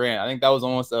push. Now, granted, I think that was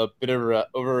almost a bit of an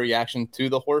overreaction to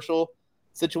the Horschel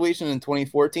situation in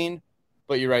 2014.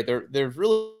 But you're right. There's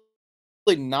really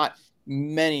not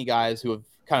many guys who have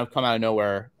kind of come out of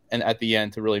nowhere and at the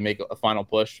end to really make a final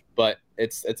push. But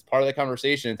it's part of the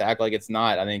conversation. To act like it's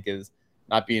not, I think, is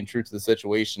not being true to the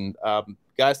situation.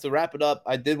 Guys, to wrap it up,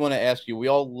 I did want to ask you, we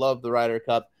all love the Ryder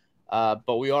Cup,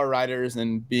 but we are riders,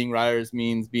 and being riders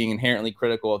means being inherently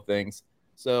critical of things.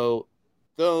 So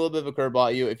throw a little bit of a curveball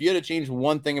at you. If you had to change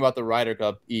one thing about the Ryder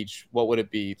Cup each, what would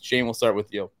it be? Shane, we'll start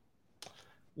with you.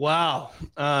 Wow.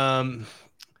 How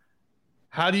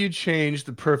do you change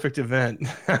the perfect event?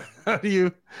 How do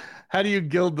you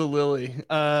gild the lily?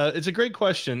 It's a great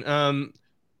question.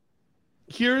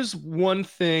 Here's one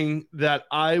thing that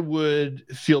I would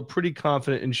feel pretty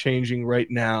confident in changing right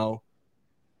now.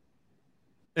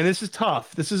 And this is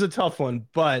tough. This is a tough one,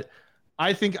 but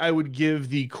I think I would give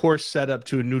the course setup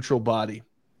to a neutral body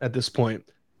at this point.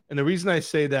 And the reason I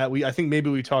say that, I think maybe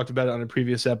we talked about it on a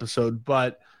previous episode,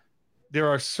 but there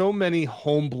are so many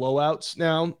home blowouts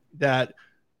now that,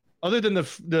 other than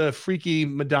the freaky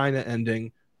Medina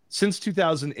ending, since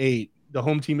 2008, the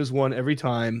home team has won every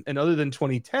time. And other than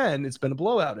 2010, it's been a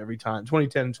blowout every time,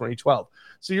 2010 and 2012.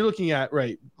 So you're looking at,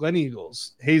 Glen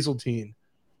Eagles, Hazeltine,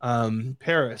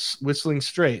 Paris, Whistling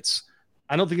Straits.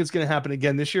 I don't think it's going to happen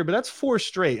again this year, but that's 4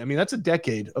 straight. I mean, that's a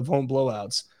decade of home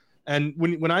blowouts. And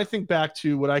when I think back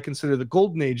to what I consider the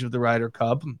golden age of the Ryder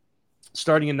Cup,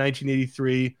 starting in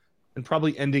 1983 and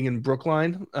probably ending in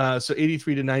Brookline, so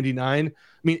 83 to 99, I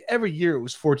mean, every year it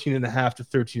was 14.5 to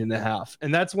 13.5.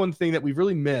 And that's one thing that we've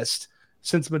really missed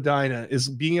since Medina, is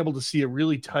being able to see a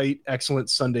really tight, excellent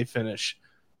Sunday finish.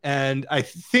 And I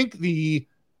think the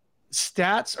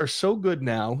stats are so good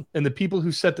now, and the people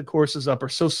who set the courses up are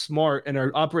so smart and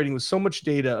are operating with so much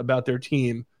data about their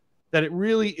team, that it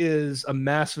really is a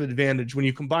massive advantage when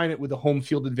you combine it with the home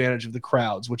field advantage of the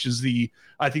crowds, which is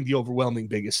I think the overwhelming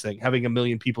biggest thing, having 1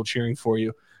 million people cheering for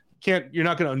you. You're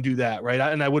not going to undo that, right?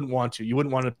 And I wouldn't want to. You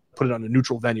wouldn't want to put it on a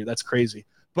neutral venue. That's crazy.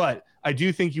 But I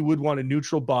do think you would want a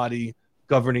neutral body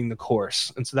governing the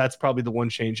course. And so that's probably the one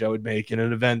change I would make in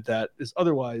an event that is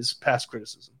otherwise past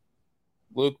criticism.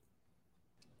 Luke?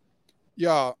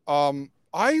 Yeah, I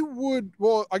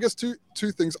guess two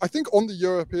things. I think on the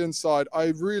European side,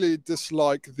 I really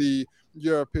dislike the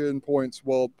European points,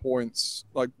 world points,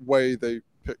 way they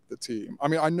pick the team. I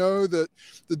mean, I know that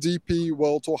the DP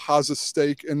World Tour has a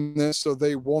stake in this, so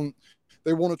they want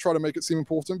to try to make it seem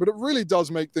important, but it really does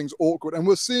make things awkward. And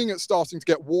we're seeing it starting to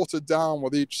get watered down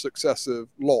with each successive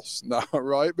loss now,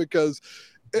 right? Because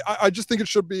I just think it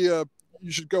should be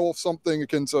you should go off something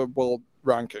akin to,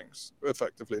 rankings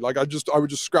effectively. Like I would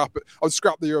just scrap it. I would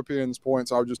scrap the Europeans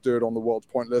points. I would just do it on the world's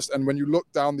point list. And when you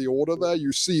look down the order there,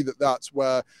 you see that that's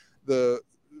where the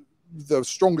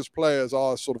strongest players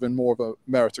are sort of in more of a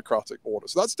meritocratic order.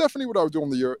 So that's definitely what I would do on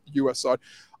the US side.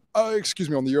 On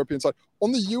the European side.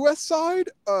 On the US side,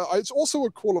 it's also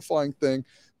a qualifying thing,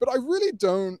 but I really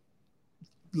don't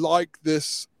like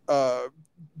this. I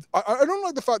don't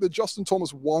like the fact that Justin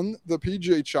Thomas won the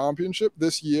PGA Championship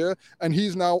this year, and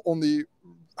he's now on the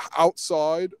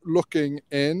outside looking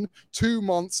in 2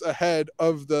 months ahead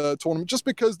of the tournament, just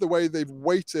because the way they've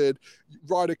weighted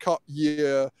Ryder Cup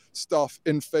year stuff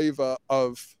in favor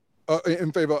of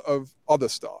other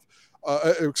stuff.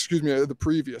 The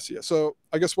previous year. So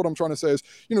I guess what I'm trying to say is,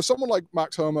 someone like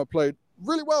Max Homa played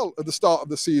really well at the start of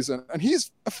the season, and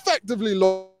he's effectively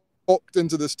locked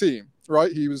into this team,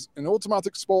 right? He was in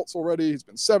automatic spots already. He's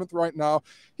been 7th right now.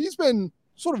 He's been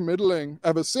sort of middling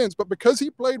ever since, but because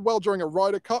he played well during a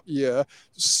Ryder Cup year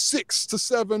 6 to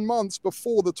 7 months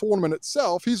before the tournament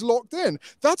itself, he's locked in.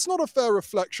 That's not a fair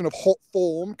reflection of hot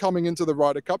form coming into the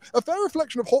Ryder Cup. A fair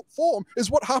reflection of hot form is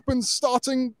what happens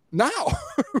starting now,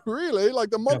 really, like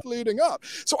the month leading up.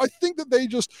 So I think that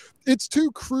it's too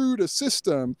crude a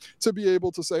system to be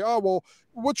able to say, oh, well,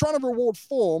 we're trying to reward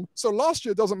form, so last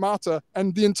year doesn't matter,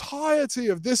 and the entirety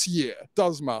of this year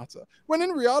does matter. When in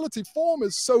reality, form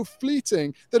is so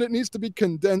fleeting that it needs to be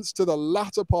condensed to the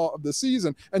latter part of the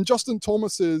season. And Justin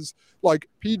Thomas's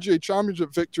PGA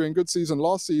Championship victory and good season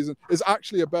last season is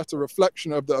actually a better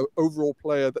reflection of the overall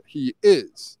player that he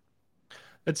is.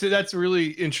 That's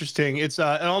really interesting. It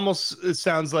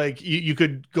sounds like you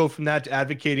could go from that to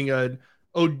advocating an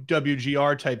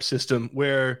OWGR type system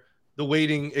where the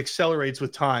weighting accelerates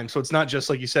with time. So it's not just,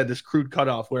 like you said, this crude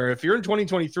cutoff where if you're in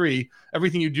 2023,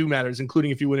 everything you do matters,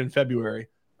 including if you win in February.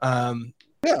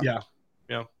 Yeah.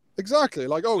 Exactly.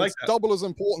 It's double as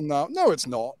important now. No, it's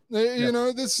not.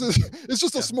 It's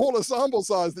just a smaller sample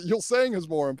size that you're saying is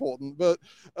more important, but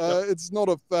it's not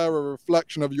a fairer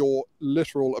reflection of your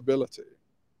literal ability.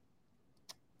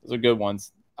 Those are good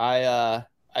ones.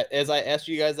 As I asked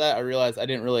you guys that, I realized I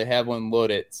didn't really have one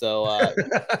loaded. So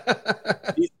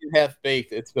these two have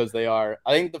baked. It's because they are.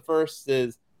 I think the first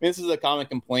is, this is a common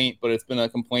complaint, but it's been a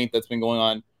complaint that's been going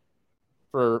on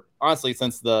for, honestly,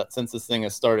 since this thing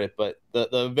has started. But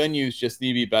the venues just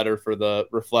need to be better for the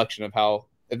reflection of how,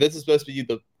 if this is supposed to be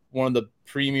one of the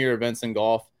premier events in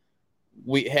golf,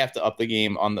 we have to up the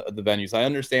game on the venues. I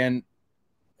understand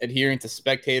adhering to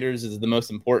spectators is the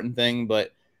most important thing,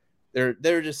 but there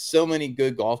are just so many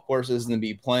good golf courses to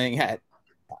be playing at,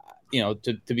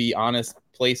 to be honest,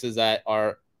 places that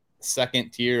are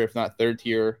second tier, if not third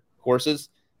tier courses.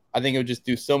 I think it would just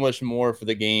do so much more for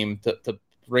the game to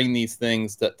bring these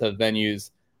things to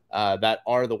venues that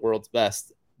are the world's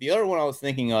best. The other one I was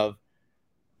thinking of,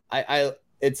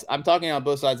 I'm talking on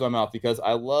both sides of my mouth because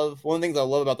one of the things I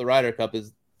love about the Ryder Cup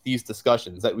is these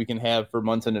discussions that we can have for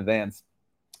months in advance.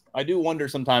 I do wonder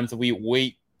sometimes if we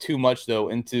wait too much though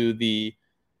into the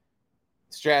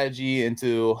strategy,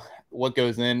 into what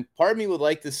goes in. Part of me would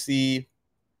like to see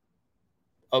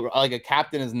a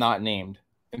captain is not named.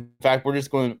 In fact, we're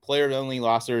just going player only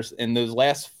rosters, and those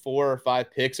last 4 or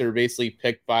 5 picks are basically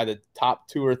picked by the top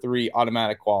 2 or 3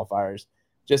 automatic qualifiers.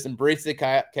 Just embrace the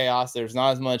chaos. There's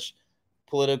not as much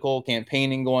political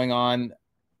campaigning going on,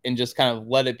 and just kind of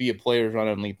let it be a players run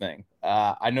only thing.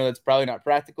 I know that's probably not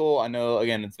practical. I know,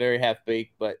 again, it's very half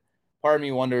baked, but part of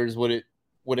me wonders, would it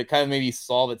kind of maybe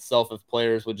solve itself if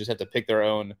players would just have to pick their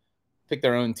own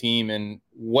team, and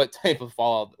what type of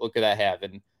fallout could that have?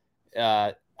 And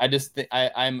I just think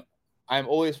I'm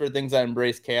always for things that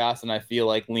embrace chaos, and I feel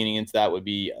like leaning into that would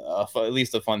be at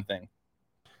least a fun thing.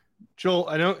 Joel,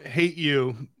 I don't hate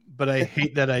you, but I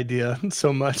hate that idea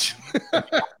so much.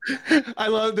 I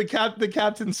love the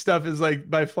captain stuff is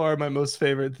by far my most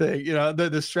favorite thing.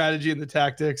 The strategy and the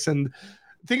tactics, and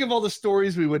think of all the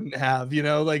stories we wouldn't have.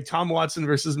 Like Tom Watson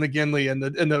versus McGinley, and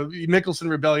the Mickelson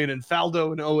Rebellion, and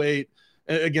Faldo in 2008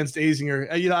 against Azinger.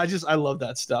 I love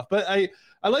that stuff. But I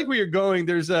like where you're going.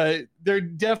 There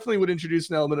definitely would introduce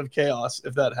an element of chaos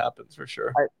if that happens, for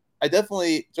sure. I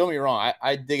definitely, don't get me wrong,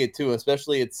 I dig it too,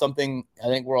 especially it's something, I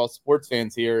think we're all sports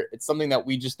fans here. It's something that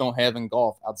we just don't have in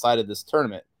golf outside of this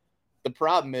tournament. The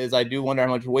problem is I do wonder how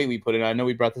much weight we put in. I know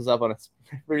we brought this up on a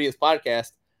previous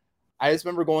podcast. I just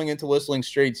remember going into Whistling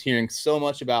Straits hearing so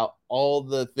much about all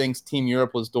the things Team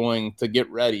Europe was doing to get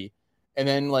ready. And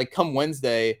then come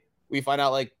Wednesday, we find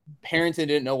out Harrington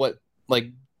didn't know what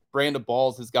brand of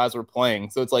balls his guys were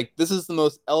playing. So it's this is the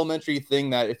most elementary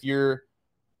thing that if you're,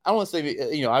 I don't want to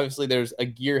say, obviously there's a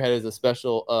gearhead as a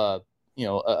special,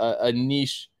 a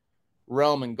niche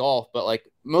realm in golf, but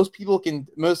most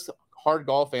hard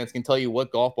golf fans can tell you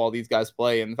what golf ball these guys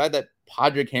play. And the fact that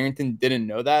Padraig Harrington didn't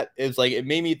know that is like, it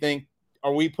made me think,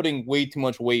 are we putting way too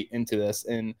much weight into this?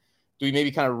 And do we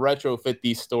maybe kind of retrofit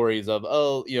these stories of,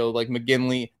 like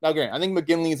McGinley? Now, granted, I think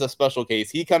McGinley is a special case.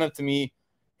 He kind of, to me,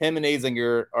 him and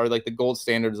Azinger are like the gold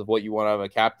standards of what you want out of a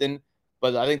captain.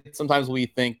 But I think sometimes we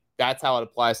think that's how it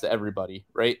applies to everybody,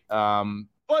 right?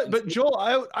 But Joel,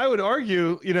 I would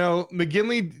argue,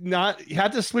 McGinley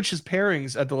had to switch his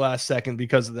pairings at the last second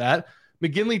because of that.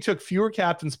 McGinley took fewer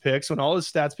captain's picks when all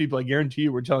his stats people, I guarantee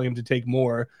you, were telling him to take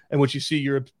more, and what you see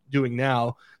Europe doing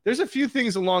now. There's a few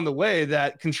things along the way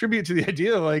that contribute to the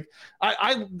idea of like,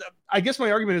 I guess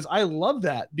my argument is I love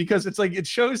that because it's like, it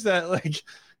shows that like,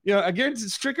 again,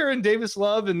 Stricker and Davis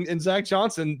Love and Zach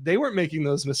Johnson, they weren't making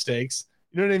those mistakes.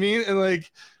 You know what I mean? And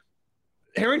like,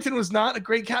 Harrington was not a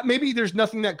great cap. Maybe there's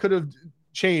nothing that could have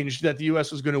changed that the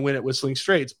U.S. was going to win at Whistling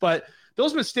Straits, but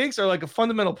those mistakes are like a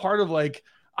fundamental part of like,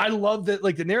 I love that,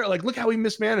 like the narrative, like look how he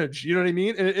mismanaged, you know what I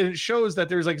mean? And it shows that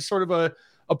there's like sort of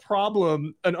a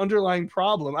problem, an underlying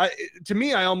problem. To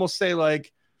me, I almost say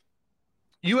like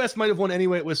U.S. might have won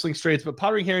anyway at Whistling Straits, but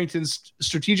Padraig Harrington's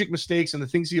strategic mistakes and the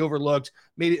things he overlooked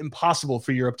made it impossible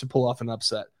for Europe to pull off an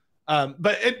upset.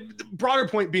 Broader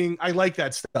point being, I like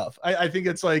that stuff. I think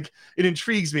it's like, it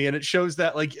intrigues me and it shows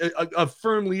that like a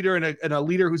firm leader and a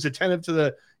leader who's attentive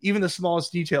to even the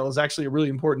smallest detail is actually a really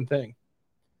important thing.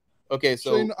 Okay,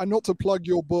 so Shane, and not to plug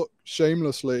your book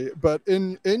shamelessly, but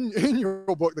in your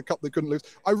book, The Cup They Couldn't Lose,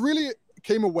 I really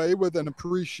came away with an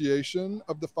appreciation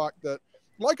of the fact that,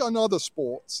 like on other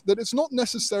sports, that it's not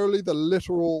necessarily the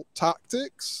literal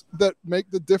tactics that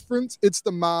make the difference. It's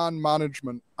the man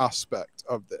management aspect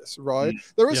of this, right?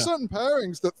 There are certain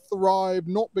pairings that thrive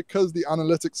not because the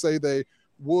analytics say they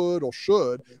would or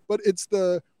should, but it's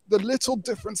the little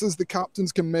differences the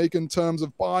captains can make in terms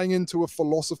of buying into a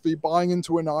philosophy, buying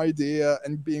into an idea,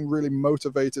 and being really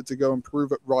motivated to go and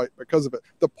prove it right because of it.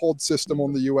 The pod system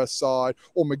on the US side,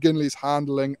 or McGinley's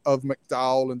handling of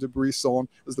McDowell and de Bryson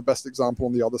is the best example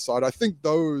on the other side. I think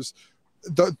those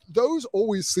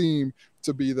always seem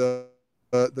to be the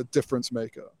difference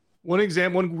maker.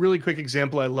 One really quick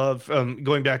example I love,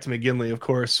 going back to McGinley, of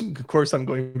course I'm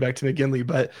going back to McGinley,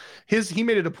 but he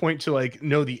made it a point to like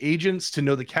know the agents, to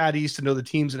know the caddies, to know the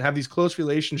teams and have these close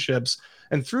relationships.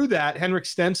 And through that, Henrik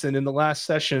Stenson in the last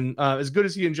session, as good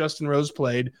as he and Justin Rose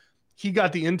played, he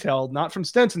got the intel, not from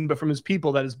Stenson, but from his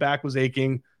people that his back was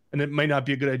aching and it might not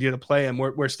be a good idea to play him,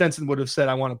 where Stenson would have said,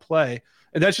 I want to play.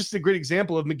 And that's just a great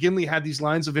example of McGinley had these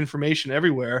lines of information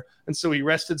everywhere. And so he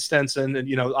rested Stenson.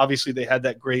 And, obviously they had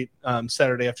that great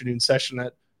Saturday afternoon session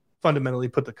that fundamentally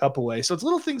put the cup away. So it's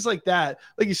little things like that.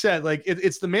 Like you said, like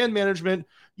it's the man management.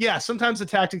 Yeah, sometimes the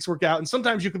tactics work out. And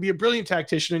sometimes you could be a brilliant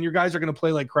tactician and your guys are going to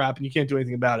play like crap and you can't do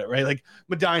anything about it, right? Like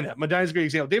Medina's a great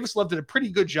example. Davis Love did a pretty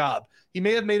good job. He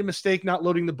may have made a mistake not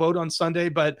loading the boat on Sunday,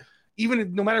 but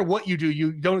even no matter what you do,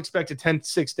 you don't expect a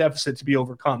 10-6 deficit to be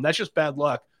overcome. That's just bad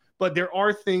luck. But there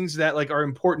are things that like are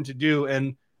important to do.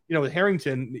 And, with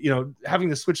Harrington, having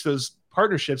to switch those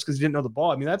partnerships because he didn't know the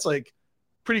ball. I mean, that's like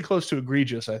pretty close to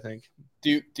egregious, I think.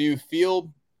 Do you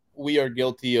feel we are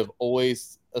guilty of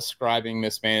always ascribing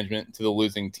mismanagement to the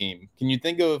losing team? Can you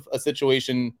think of a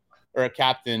situation or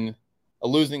a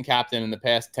losing captain in the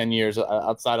past 10 years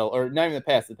outside of, or not even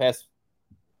the past,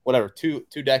 whatever, two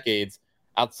decades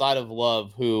outside of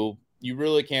Love, who you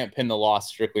really can't pin the loss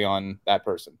strictly on that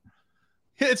person?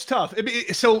 It's tough.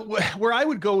 So where I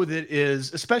would go with it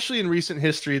is, especially in recent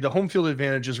history, the home field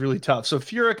advantage is really tough. So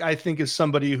Furyk, I think, is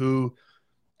somebody who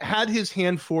had his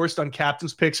hand forced on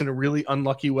captain's picks in a really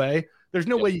unlucky way. There's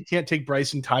no way you can't take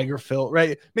Bryson, Tiger, Phil,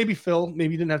 right? Maybe Phil,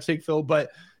 maybe you didn't have to take Phil,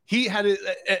 but he had it,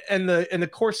 and the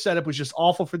course setup was just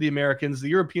awful for the Americans. The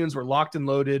Europeans were locked and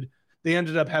loaded. They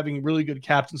ended up having really good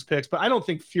captain's picks, but I don't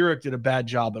think Furyk did a bad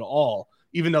job at all,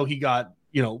 even though he got,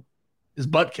 his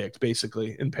butt kicked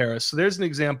basically in Paris. So there's an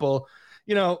example.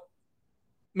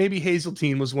 Maybe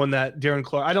Hazeltine was one that Darren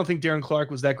Clark, I don't think Darren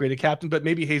Clark was that great a captain, but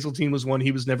maybe Hazeltine was one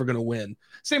he was never going to win.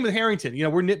 Same with Harrington.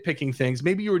 We're nitpicking things.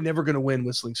 Maybe you were never going to win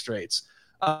Whistling Straits.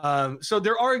 So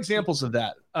there are examples of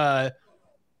that.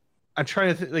 I'm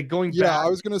trying to think, going back. Yeah, I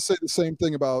was going to say the same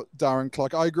thing about Darren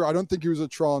Clark. I agree. I don't think he was a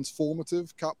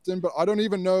transformative captain, but I don't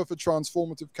even know if a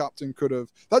transformative captain could have.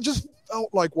 That just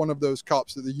felt like one of those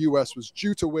cups that the US was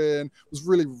due to win, was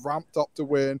really ramped up to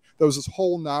win. There was this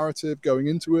whole narrative going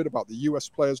into it about the US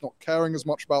players not caring as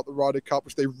much about the Ryder Cup,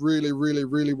 which they really, really,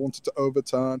 really wanted to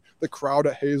overturn. The crowd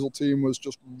at Hazeltine was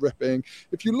just ripping.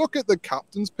 If you look at the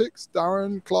captain's picks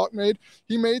Darren Clark made,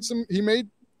 he made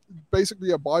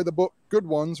basically a by the book good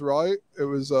ones, right? It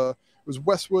was was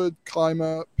Westwood,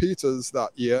 Keimer, Peters that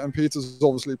year, and Peters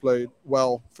obviously played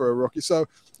well for a rookie. So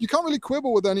you can't really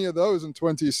quibble with any of those in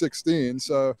 2016.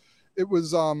 So it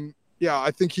was,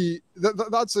 I think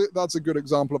that's a good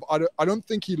example of. I don't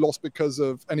think he lost because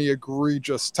of any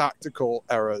egregious tactical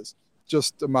errors,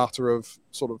 just a matter of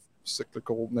sort of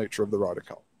cyclical nature of the Ryder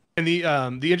Cup. And the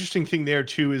interesting thing there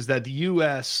too is that the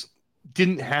U.S.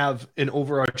 didn't have an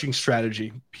overarching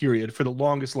strategy, period, for the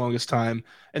longest time,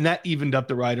 and that evened up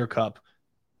the Ryder Cup.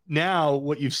 Now,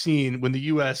 what you've seen when the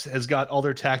U.S. has got all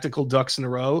their tactical ducks in a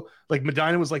row, like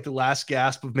Medina was like the last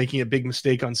gasp of making a big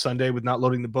mistake on Sunday with not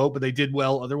loading the boat, but they did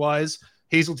well otherwise.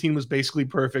 Hazeltine was basically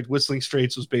perfect. Whistling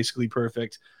Straits was basically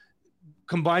perfect.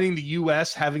 Combining the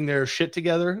U.S. having their shit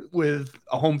together with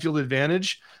a home field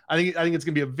advantage, I think it's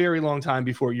going to be a very long time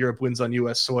before Europe wins on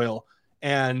U.S. soil.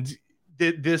 And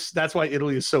that's why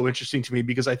Italy is so interesting to me,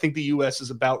 because I think the U.S.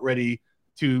 is about ready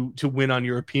to win on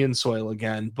European soil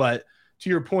again. But to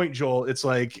your point, Joel, it's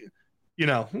like,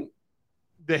 the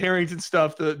Harrington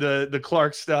stuff, the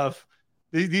Clark stuff,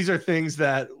 these are things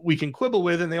that we can quibble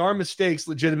with, and they are mistakes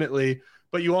legitimately.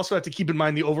 But you also have to keep in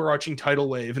mind the overarching tidal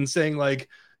wave and saying like,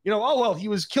 he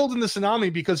was killed in the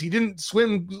tsunami because he didn't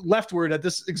swim leftward at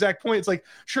this exact point. It's like,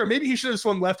 sure, maybe he should have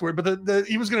swum leftward, but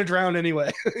he was going to drown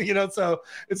anyway, so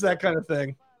it's that kind of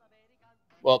thing.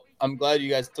 Well, I'm glad you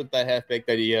guys took that half-baked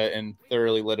idea and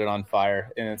thoroughly lit it on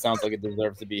fire, and it sounds like it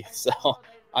deserves to be. So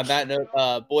on that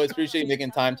note, boys, appreciate you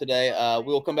making time today.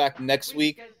 We will come back next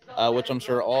week, which I'm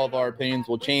sure all of our opinions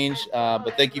will change.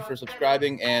 But thank you for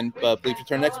subscribing, and please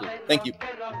return next week. Thank you.